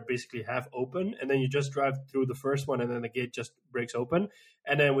 gates that are basically half open, and then you just drive through the first one, and then the gate just breaks open,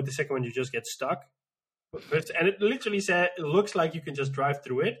 and then with the second one you just get stuck. And it literally it looks like you can just drive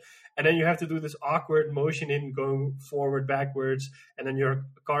through it, and then you have to do this awkward motion in going forward, backwards, and then your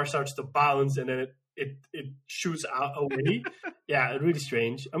car starts to bounce, and then it shoots out away. Yeah, really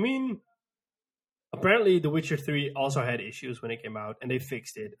strange. I mean, apparently The Witcher 3 also had issues when it came out, and they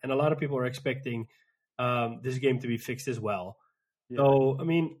fixed it. And a lot of people are expecting this game to be fixed as well. Yeah. So, I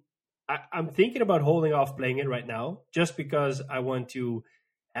mean, I'm thinking about holding off playing it right now, just because I want to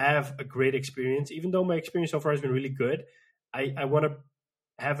have a great experience. Even though my experience so far has been really good, I want to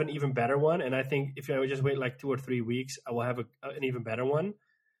have an even better one. And I think if I would just wait like 2 or 3 weeks, I will have an even better one.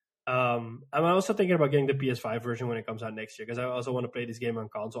 I'm also thinking about getting the PS5 version when it comes out next year, because I also want to play this game on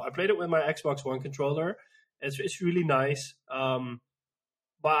console. I played it with my Xbox One controller. It's really nice.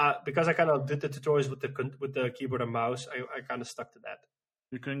 But because I kind of did the tutorials with the keyboard and mouse, I kind of stuck to that.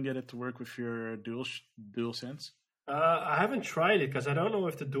 You couldn't get it to work with your DualSense? I haven't tried it because I don't know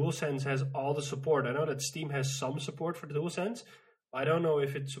if the DualSense has all the support. I know that Steam has some support for the DualSense. I don't know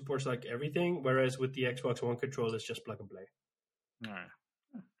if it supports like everything, whereas with the Xbox One controller, it's just plug and play. All right.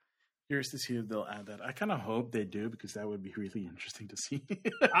 Curious to see if they'll add that. I kind of hope they do, because that would be really interesting to see.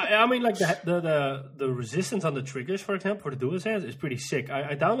 I mean, like the resistance on the triggers, for example, for the DualSense is pretty sick.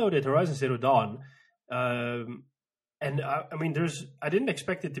 I downloaded Horizon Zero Dawn, and I mean, I didn't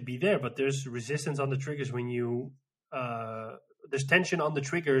expect it to be there, but there's resistance on the triggers when you there's tension on the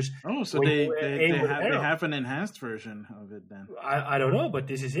triggers. Oh, so they have an enhanced version of it then. I don't know, but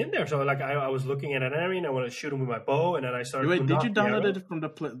this is in there. So like I was looking at an enemy and I want to shoot him with my bow, and then I started. Wait, did you download it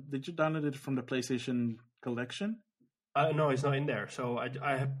from the PlayStation Collection? No, it's not in there. So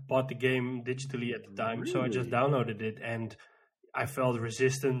I bought the game digitally at the time, so I just downloaded it, and I felt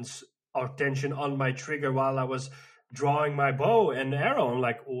resistance or tension on my trigger while I was drawing my bow and arrow. I'm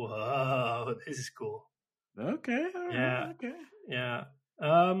like, whoa, this is cool. Okay. Yeah. Okay. Yeah.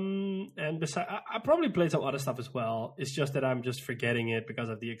 And besides, I probably played some other stuff as well. It's just that I'm just forgetting it because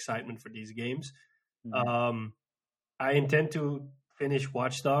of the excitement for these games. Mm-hmm. I intend to finish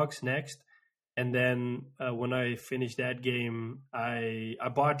Watch Dogs next, and then when I finish that game, I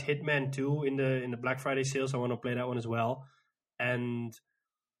bought Hitman 2 in the Black Friday sale, so I want to play that one as well. And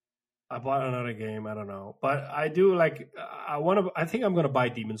I bought another game. I don't know, but I do like. I think I'm gonna buy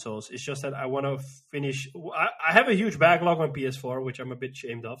Demon's Souls. It's just that I want to finish. I have a huge backlog on PS4, which I'm a bit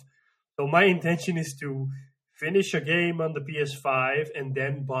ashamed of. So my intention is to finish a game on the PS5 and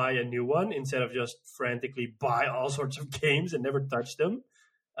then buy a new one, instead of just frantically buy all sorts of games and never touch them.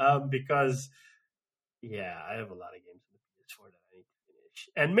 Because I have a lot of games on the PS4 that I need to finish,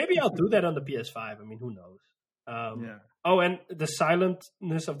 and maybe I'll do that on the PS5. I mean, who knows? Oh, and the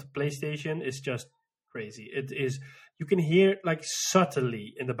silentness of the PlayStation is just crazy. It is, you can hear it like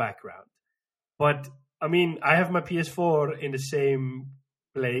subtly in the background. But I mean, I have my PS4 in the same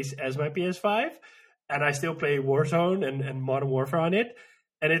place as my PS5, and I still play Warzone and Modern Warfare on it,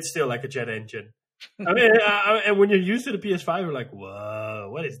 and it's still like a jet engine. I mean, and when you're used to the PS5, you're like, whoa,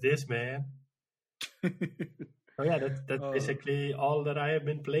 what is this, man? Oh yeah, that's basically all that I have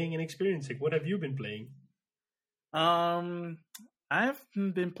been playing and experiencing. What have you been playing? I've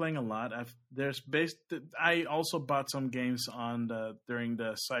been playing a lot. I also bought some games during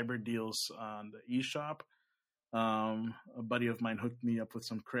the cyber deals on the eShop. A buddy of mine hooked me up with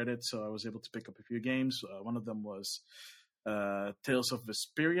some credit, so I was able to pick up a few games. One of them was Tales of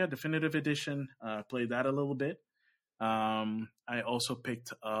Vesperia Definitive Edition. Played that a little bit. I also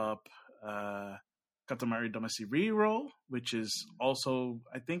picked up Katamari Damacy Reroll, which is also,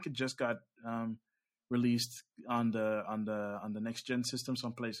 I think it just got released on the next gen systems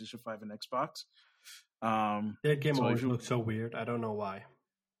on PlayStation 5 and Xbox. That game always looks so weird. I don't know why.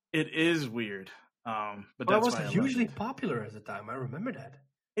 It is weird. But that was hugely popular at the time. I remember that.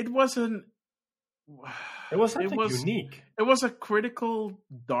 It wasn't. It was something unique. It was a critical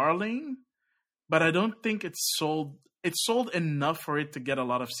darling, but I don't think it sold it sold enough for it to get a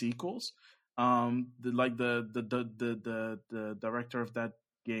lot of sequels. The director of that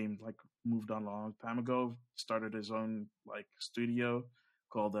game like moved on a long time ago, started his own like studio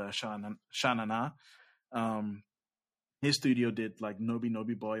called Shanana. His studio did like Nobi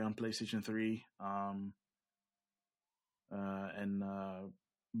Nobi Boy on PlayStation 3, and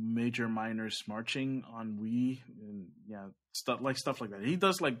Major Minors Marching on Wii, and stuff like that. He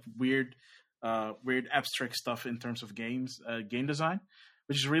does like weird abstract stuff in terms of game design,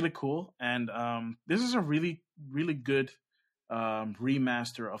 which is really cool. And this is a really, really good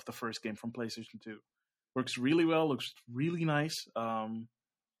remaster of the first game from PlayStation 2. Works really well, looks really nice.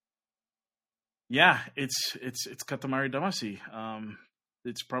 It's Katamari Damacy.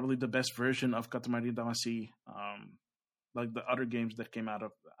 It's probably the best version of Katamari Damacy. Like the other games that came out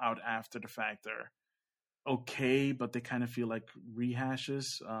after the fact are okay, but they kind of feel like rehashes.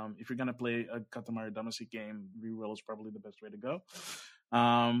 If you're gonna play a Katamari Damacy game, Reroll is probably the best way to go.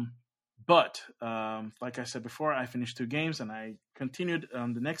 But like I said before, I finished 2 games and I continued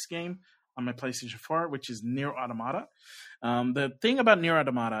on the next game on my PlayStation 4, which is Nier Automata. The thing about Nier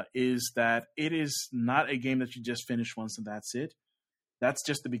Automata is that it is not a game that you just finish once and that's it. That's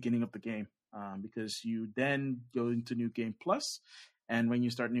just the beginning of the game, because you then go into New Game Plus, and when you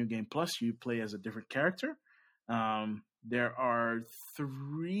start New Game Plus, you play as a different character. There are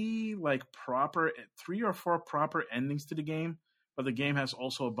 3 or 4 proper endings to the game, but the game has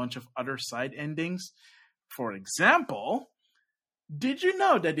also a bunch of other side endings. For example, did you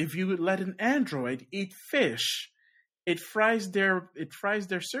know that if you let an android eat fish, it fries their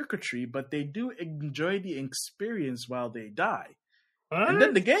circuitry, but they do enjoy the experience while they die? What? And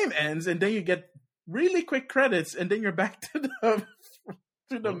then the game ends, and then you get really quick credits, and then you're back to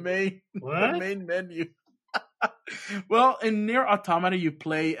the main menu. Well, in Nier Automata, you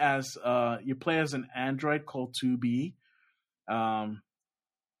play as an android called 2B.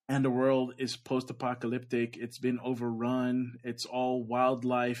 And the world is post-apocalyptic. It's been overrun. It's all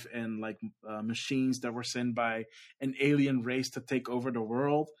wildlife and like machines that were sent by an alien race to take over the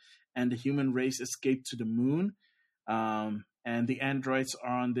world. And the human race escaped to the moon. And the androids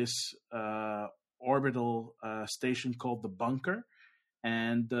are on this orbital station called the Bunker.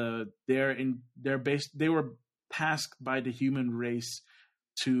 And they were tasked by the human race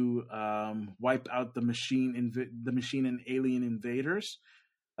to wipe out the machine and alien invaders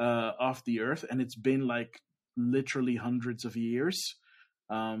off the Earth, and it's been like literally hundreds of years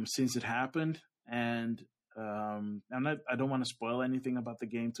since it happened. And I don't want to spoil anything about the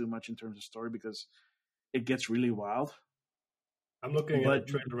game too much in terms of story because it gets really wild. I'm looking at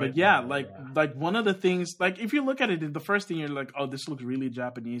it right now. Like one of the things, like if you look at it, the first thing you're like, oh, this looks really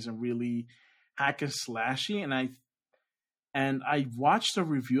Japanese and really hack and slashy. And I watched a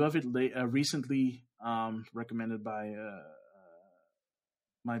review of it recently, recommended by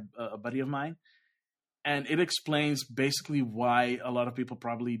a buddy of mine, and it explains basically why a lot of people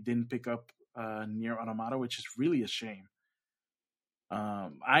probably didn't pick up Nier Automata, which is really a shame.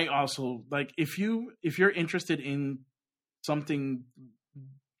 I also like if you're interested in something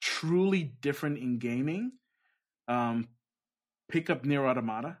truly different in gaming, pick up Nier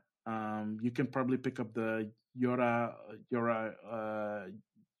Automata. You can probably pick up the Yora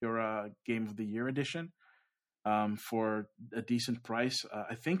Game of the Year edition for a decent price.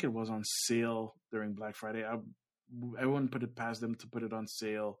 I think it was on sale during Black Friday. I wouldn't put it past them to put it on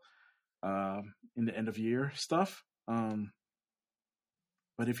sale in the end of year stuff.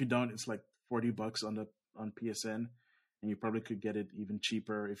 But if you don't, it's like $40 on PSN, and you probably could get it even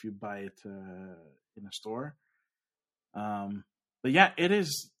cheaper if you buy it in a store. But yeah, it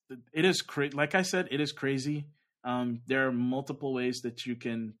is like I said, it is crazy. There are multiple ways that you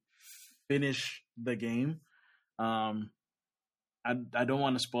can finish the game. I don't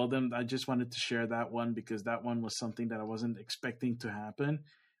want to spoil them. I just wanted to share that one because that one was something that I wasn't expecting to happen,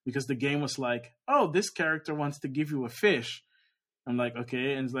 because the game was like, oh, this character wants to give you a fish. I'm like,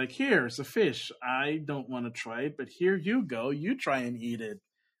 okay. And it's like, here's a fish. I don't want to try it, but here you go. You try and eat it.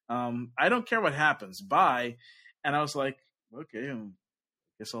 I don't care what happens. Bye. And I was like, okay, I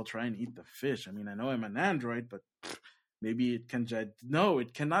guess I'll try and eat the fish. I mean, I know I'm an android, but maybe it can. No,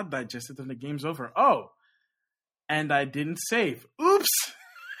 it cannot digest it and the game's over. Oh, and I didn't save. Oops.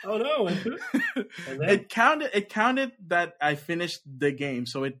 Oh no. And then? It counted that I finished the game.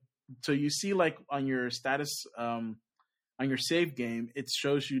 So you see like on your status, on your save game, it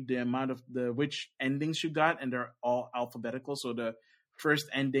shows you the amount of which endings you got, and they're all alphabetical. So the first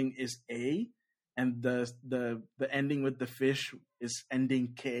ending is A, and the ending with the fish is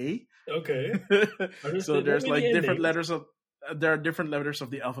ending K. Okay. So there's like different letters there are different letters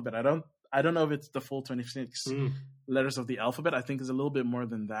of the alphabet. I don't know if it's the full 26 letters of the alphabet. I think it's a little bit more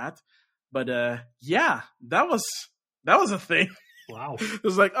than that. But yeah, that was a thing. Wow. It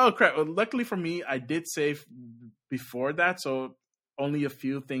was like, oh crap. Well, luckily for me, I did save before that, so only a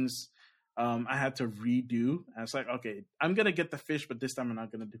few things I had to redo. I was like, okay, I'm gonna get the fish, but this time I'm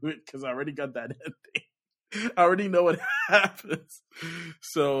not gonna do it because I already got that ending. I already know what happens.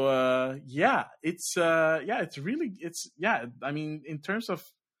 So it's I mean, in terms of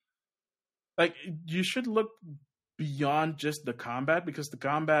like, you should look beyond just the combat, because the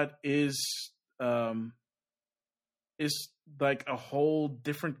combat is like a whole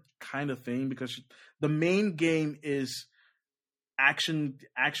different kind of thing, because the main game is action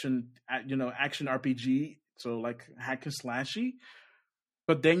RPG, so like hack and slashy.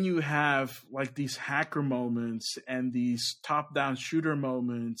 But then you have like these hacker moments and these top-down shooter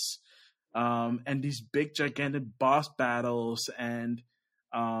moments, and these big gigantic boss battles and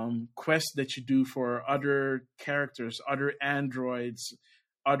quests that you do for other characters, other androids,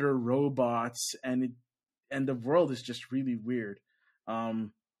 other robots, and the world is just really weird. I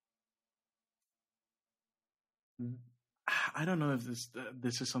don't know if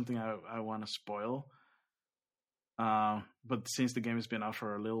this is something I want to spoil. But since the game has been out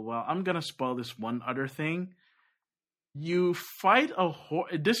for a little while, I'm gonna spoil this one other thing. You fight a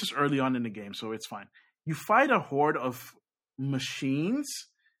horde. This is early on in the game, so it's fine. You fight a horde of machines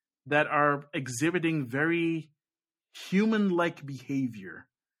that are exhibiting very human-like behavior.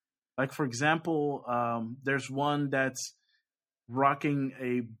 Like, for example, there's one that's rocking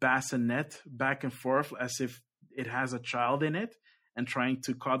a bassinet back and forth as if it has a child in it and trying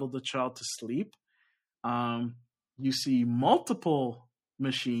to coddle the child to sleep. You see multiple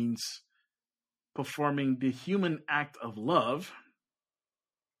machines performing the human act of love.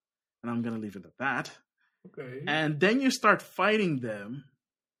 And I'm going to leave it at that. Okay. And then you start fighting them.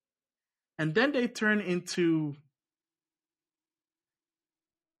 And then they turn into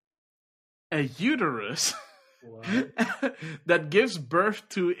a uterus that gives birth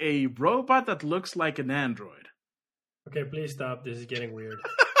to a robot that looks like an android. Okay, please stop. This is getting weird.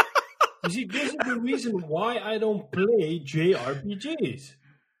 You see, this is the reason why I don't play JRPGs.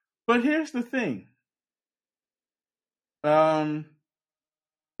 But here's the thing. That's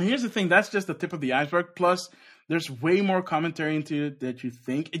just the tip of the iceberg. Plus, there's way more commentary into it than you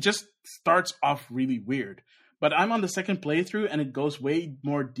think. It just starts off really weird. But I'm on the second playthrough, and it goes way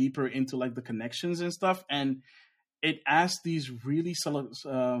more deeper into like the connections and stuff. And it asks these really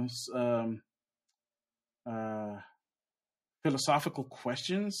philosophical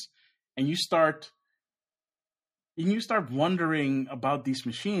questions. And you start wondering about these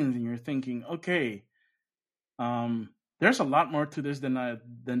machines, and you're thinking, okay, there's a lot more to this than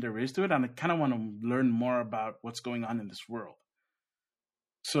there is to it, and I kind of want to learn more about what's going on in this world.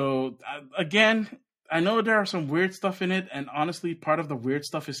 So again, I know there are some weird stuff in it, and honestly, part of the weird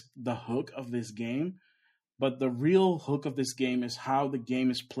stuff is the hook of this game. But the real hook of this game is how the game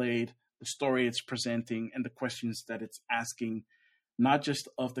is played, the story it's presenting, and the questions that it's asking. Not just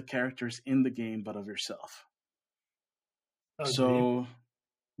of the characters in the game, but of yourself. Okay. So,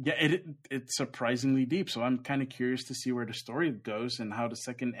 yeah, it's surprisingly deep. So I'm kind of curious to see where the story goes and how the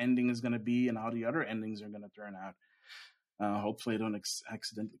second ending is going to be and how the other endings are going to turn out. Hopefully I don't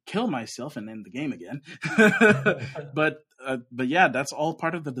accidentally kill myself and end the game again. But yeah, that's all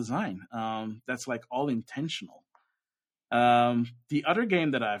part of the design. That's like all intentional. The other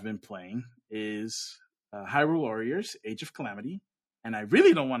game that I've been playing is Hyrule Warriors: Age of Calamity. And I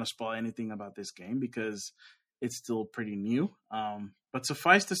really don't want to spoil anything about this game because it's still pretty new. But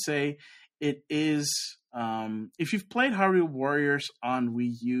suffice to say, it is, if you've played Hyrule Warriors on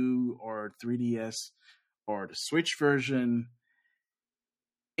Wii U or 3DS or the Switch version,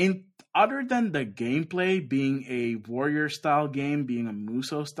 other than the gameplay being a warrior-style game, being a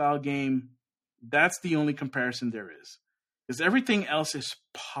Musou-style game, that's the only comparison there is. Because everything else is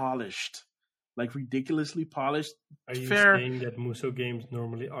polished. Like ridiculously polished. Are you saying that Musou games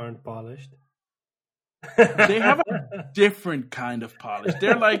normally aren't polished? They have a different kind of polish.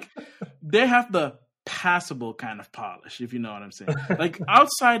 They have the passable kind of polish, if you know what I'm saying. Like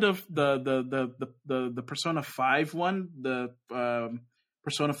outside of the Persona 5 one, the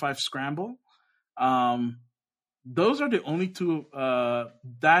Persona 5 Scramble, those are the only two.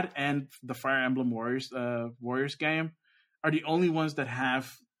 That and the Fire Emblem Warriors game are the only ones that have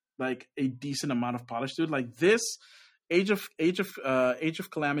like a decent amount of polish to it. Like this Age of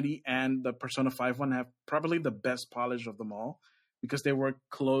Calamity and the Persona 5 one have probably the best polish of them all because they work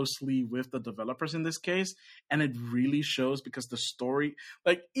closely with the developers in this case, and it really shows because the story,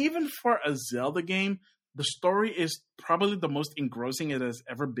 like even for a Zelda game, the story is probably the most engrossing it has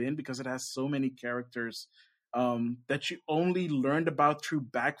ever been because it has so many characters that you only learned about through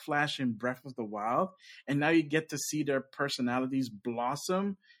Backflash in Breath of the Wild, and now you get to see their personalities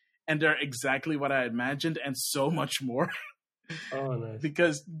blossom, and they're exactly what I imagined and so much more. Oh, nice.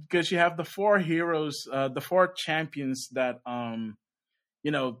 because you have the four heroes, the four champions that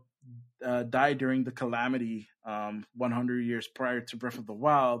died during the calamity 100 years prior to Breath of the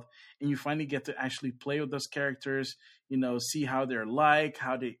Wild, and you finally get to actually play with those characters, see how they're like,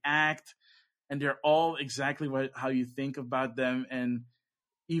 how they act, and they're all exactly how you think about them. And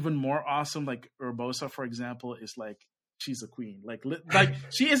even more awesome, like Urbosa, for example, is like, she's a queen. Like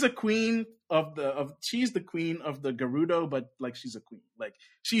she is a queen she's the queen of the Gerudo, but like she's a queen. Like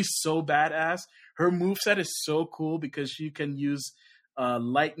she's so badass. Her moveset is so cool because you can use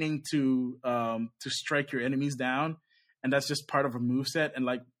lightning to strike your enemies down, and that's just part of her moveset. And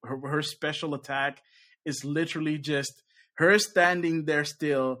like her special attack is literally just her standing there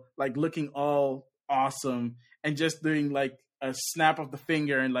still, like looking all awesome, and just doing like a snap of the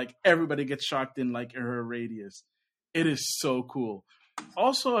finger, and like everybody gets shocked in like her radius. It is so cool.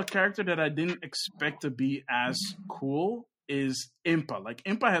 Also, a character that I didn't expect to be as cool is Impa. Like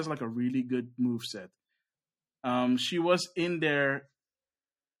Impa has like a really good moveset. She was in there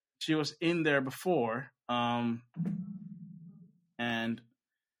before.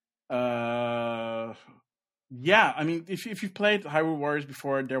 Yeah, I mean, if you've played Hyrule Warriors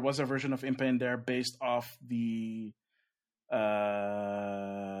before, there was a version of Impa in there based off the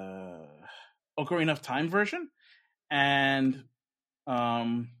Ocarina of Time version, and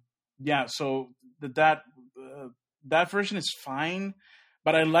so that version is fine,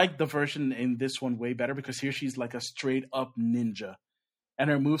 but I like the version in this one way better because here she's like a straight up ninja, and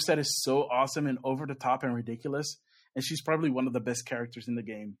her moveset is so awesome and over the top and ridiculous, and she's probably one of the best characters in the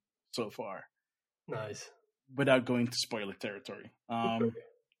game so far. Nice. Without going to spoiler territory.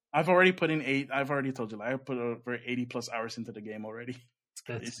 I've already put in I've already told you, I put over 80 plus hours into the game already.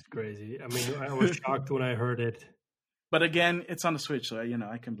 That's crazy. I mean, I was shocked when I heard it. But again, it's on the Switch, so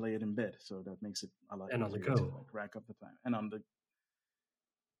I can play it in bed, so that makes it a lot easier on the go to rack up the time, and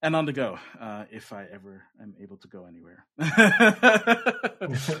on the go, if I ever am able to go anywhere.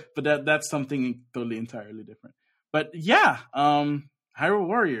 But that's something totally entirely different. But yeah, Hyrule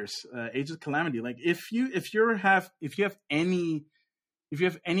Warriors, Age of Calamity. Like if you have any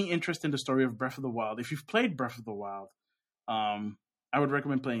interest in the story of Breath of the Wild, if you've played Breath of the Wild, I would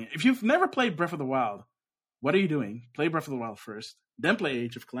recommend playing it. If you've never played Breath of the Wild, what are you doing? Play Breath of the Wild first, then play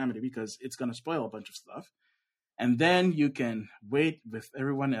Age of Calamity because it's going to spoil a bunch of stuff. And then you can wait with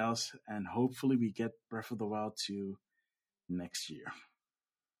everyone else, and hopefully we get Breath of the Wild 2 next year.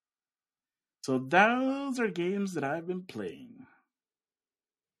 So those are games that I've been playing.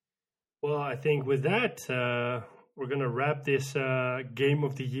 Well, I think with that, we're going to wrap this Game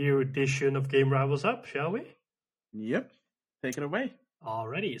of the Year edition of Game Rivals up, shall we? Yep. Take it away.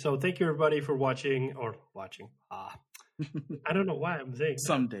 Alrighty. So thank you, everybody, for watching. I don't know why I'm saying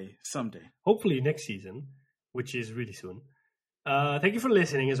Someday. Hopefully next season, which is really soon. Thank you for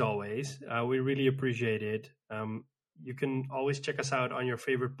listening, as always. We really appreciate it. You can always check us out on your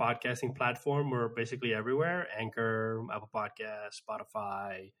favorite podcasting platform. We're basically everywhere. Anchor, Apple Podcasts,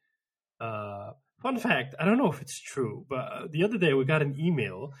 Spotify. Fun fact, I don't know if it's true, but the other day we got an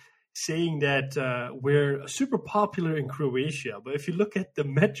email saying that we're super popular in Croatia. But if you look at the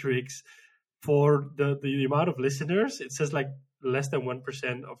metrics for the amount of listeners, it says like less than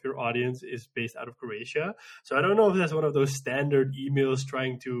 1% of your audience is based out of Croatia. So I don't know if that's one of those standard emails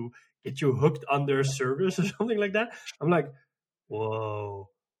trying to get you hooked on their service or something like that. I'm like, whoa,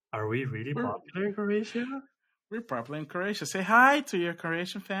 are we really popular in Croatia? We're popular in Croatia. Say hi to your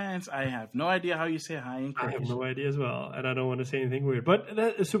Croatian fans. I have no idea how you say hi in Croatia. I have no idea as well, and I don't want to say anything weird, but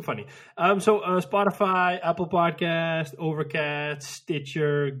that is super funny. So Spotify, Apple Podcast, Overcast,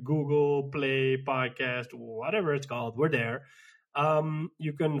 Stitcher, Google Play Podcast, whatever it's called, we're there.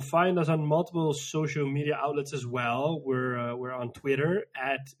 You can find us on multiple social media outlets as well. We're on Twitter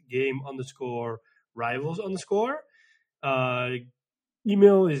at @game_rivals_.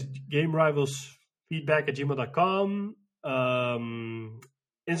 Email is gamerivals@gmail.com.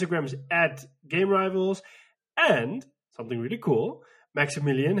 Instagram is @gamerivals, and something really cool,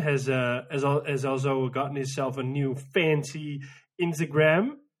 Maximilian has also gotten himself a new fancy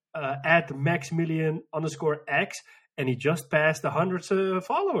Instagram @Maximilian_X. And he just passed 100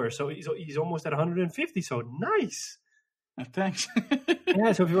 followers, so he's almost at 150. So nice. Thanks.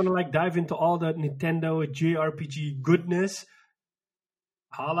 Yeah. So if you want to dive into all the Nintendo JRPG goodness,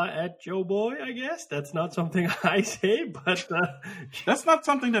 holla at Joe Boy, I guess. That's not something I say, but that's not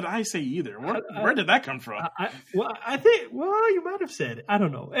something that I say either. Where did that come from? I think you might have said it. I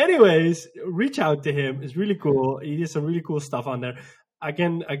don't know. Anyways, reach out to him. It's really cool. He did some really cool stuff on there. I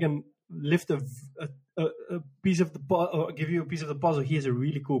can lift a piece of the puzzle, give you a piece of the puzzle. He has a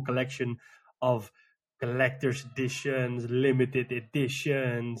really cool collection of collector's editions, limited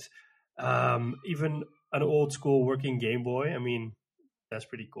editions, even an old school working Game Boy. I mean, that's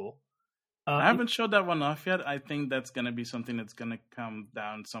pretty cool. I haven't showed that one off yet. I think that's going to be something that's going to come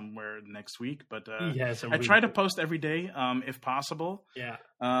down somewhere next week. But I try to post every day if possible. Yeah.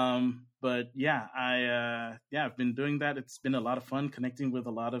 But yeah, I've been doing that. It's been a lot of fun connecting with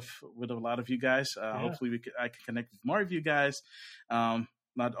a lot of you guys. Hopefully I can connect with more of you guys.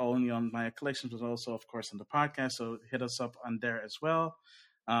 Not only on my collections, but also, of course, on the podcast. So hit us up on there as well.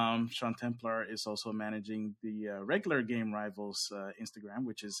 Sean Templar is also managing the regular Game Rivals Instagram,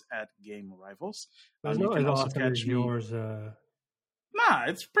 which is @GameRivals. You can also catch yours. Nah,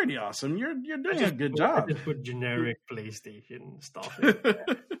 it's pretty awesome. You're doing a good job. I just put generic PlayStation stuff in there.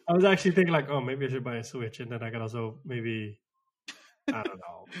 I was actually thinking maybe I should buy a Switch, and then I can also maybe, I don't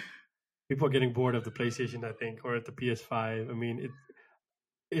know. People are getting bored of the PlayStation, I think, or at the PS5. I mean,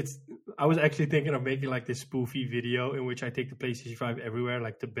 I was actually thinking of making like this spoofy video in which I take the PlayStation 5 everywhere,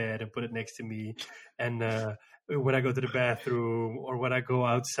 like to bed, and put it next to me. And when I go to the bathroom or when I go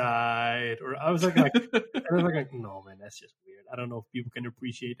outside, or I was like, no, man, that's just weird. I don't know if people can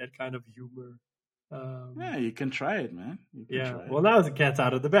appreciate that kind of humor. Yeah, you can try it, man. Try it. Well, now the cat's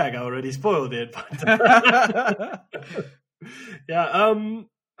out of the bag. I already spoiled it. But yeah.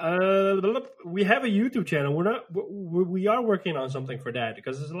 We have a YouTube channel. We are working on something for that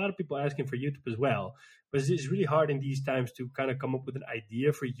because there's a lot of people asking for YouTube as well. But it's really hard in these times to kind of come up with an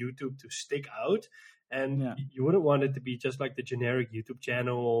idea for YouTube to stick out. And you wouldn't want it to be just like the generic YouTube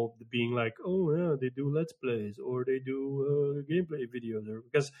channel being like, oh, yeah, they do Let's Plays or they do gameplay videos,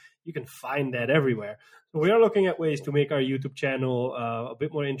 because you can find that everywhere. So we are looking at ways to make our YouTube channel a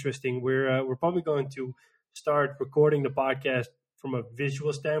bit more interesting. We're probably going to start recording the podcast from a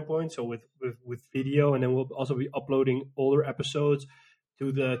visual standpoint, so with video, and then we'll also be uploading older episodes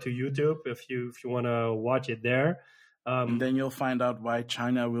to YouTube if you want to watch it there. And then you'll find out why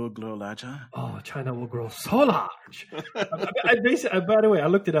China will grow larger. Oh, China will grow so large. By the way, I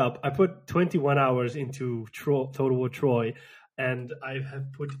looked it up. I put 21 hours into Total War Troy, and I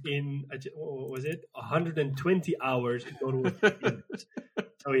have put in, what was it, 120 hours in Total War Troy.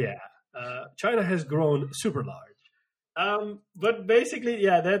 So yeah, China has grown super large. But basically,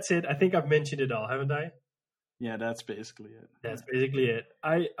 yeah, that's it. I think I've mentioned it all, haven't I? Yeah, that's basically it. That's basically it.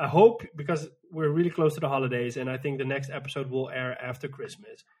 I hope, because we're really close to the holidays, and I think the next episode will air after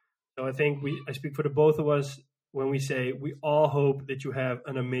Christmas. So I think I speak for the both of us when we say we all hope that you have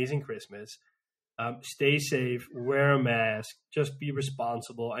an amazing Christmas. Stay safe, wear a mask, just be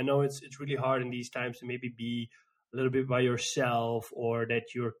responsible. I know it's really hard in these times to maybe be a little bit by yourself, or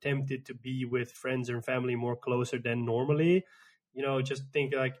that you're tempted to be with friends and family more closer than normally. Just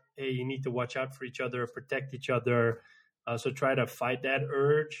think like, hey, you need to watch out for each other, protect each other. So try to fight that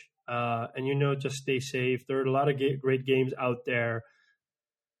urge. And, just stay safe. There are a lot of great games out there.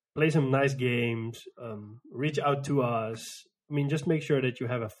 Play some nice games. Reach out to us. I mean, just make sure that you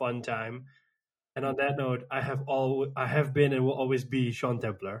have a fun time. And on that note, I have been and will always be Sean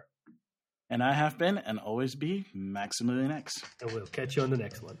Templar. And I have been and always be Maximilian X. And we'll catch you on the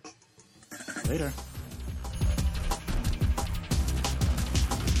next one. Later.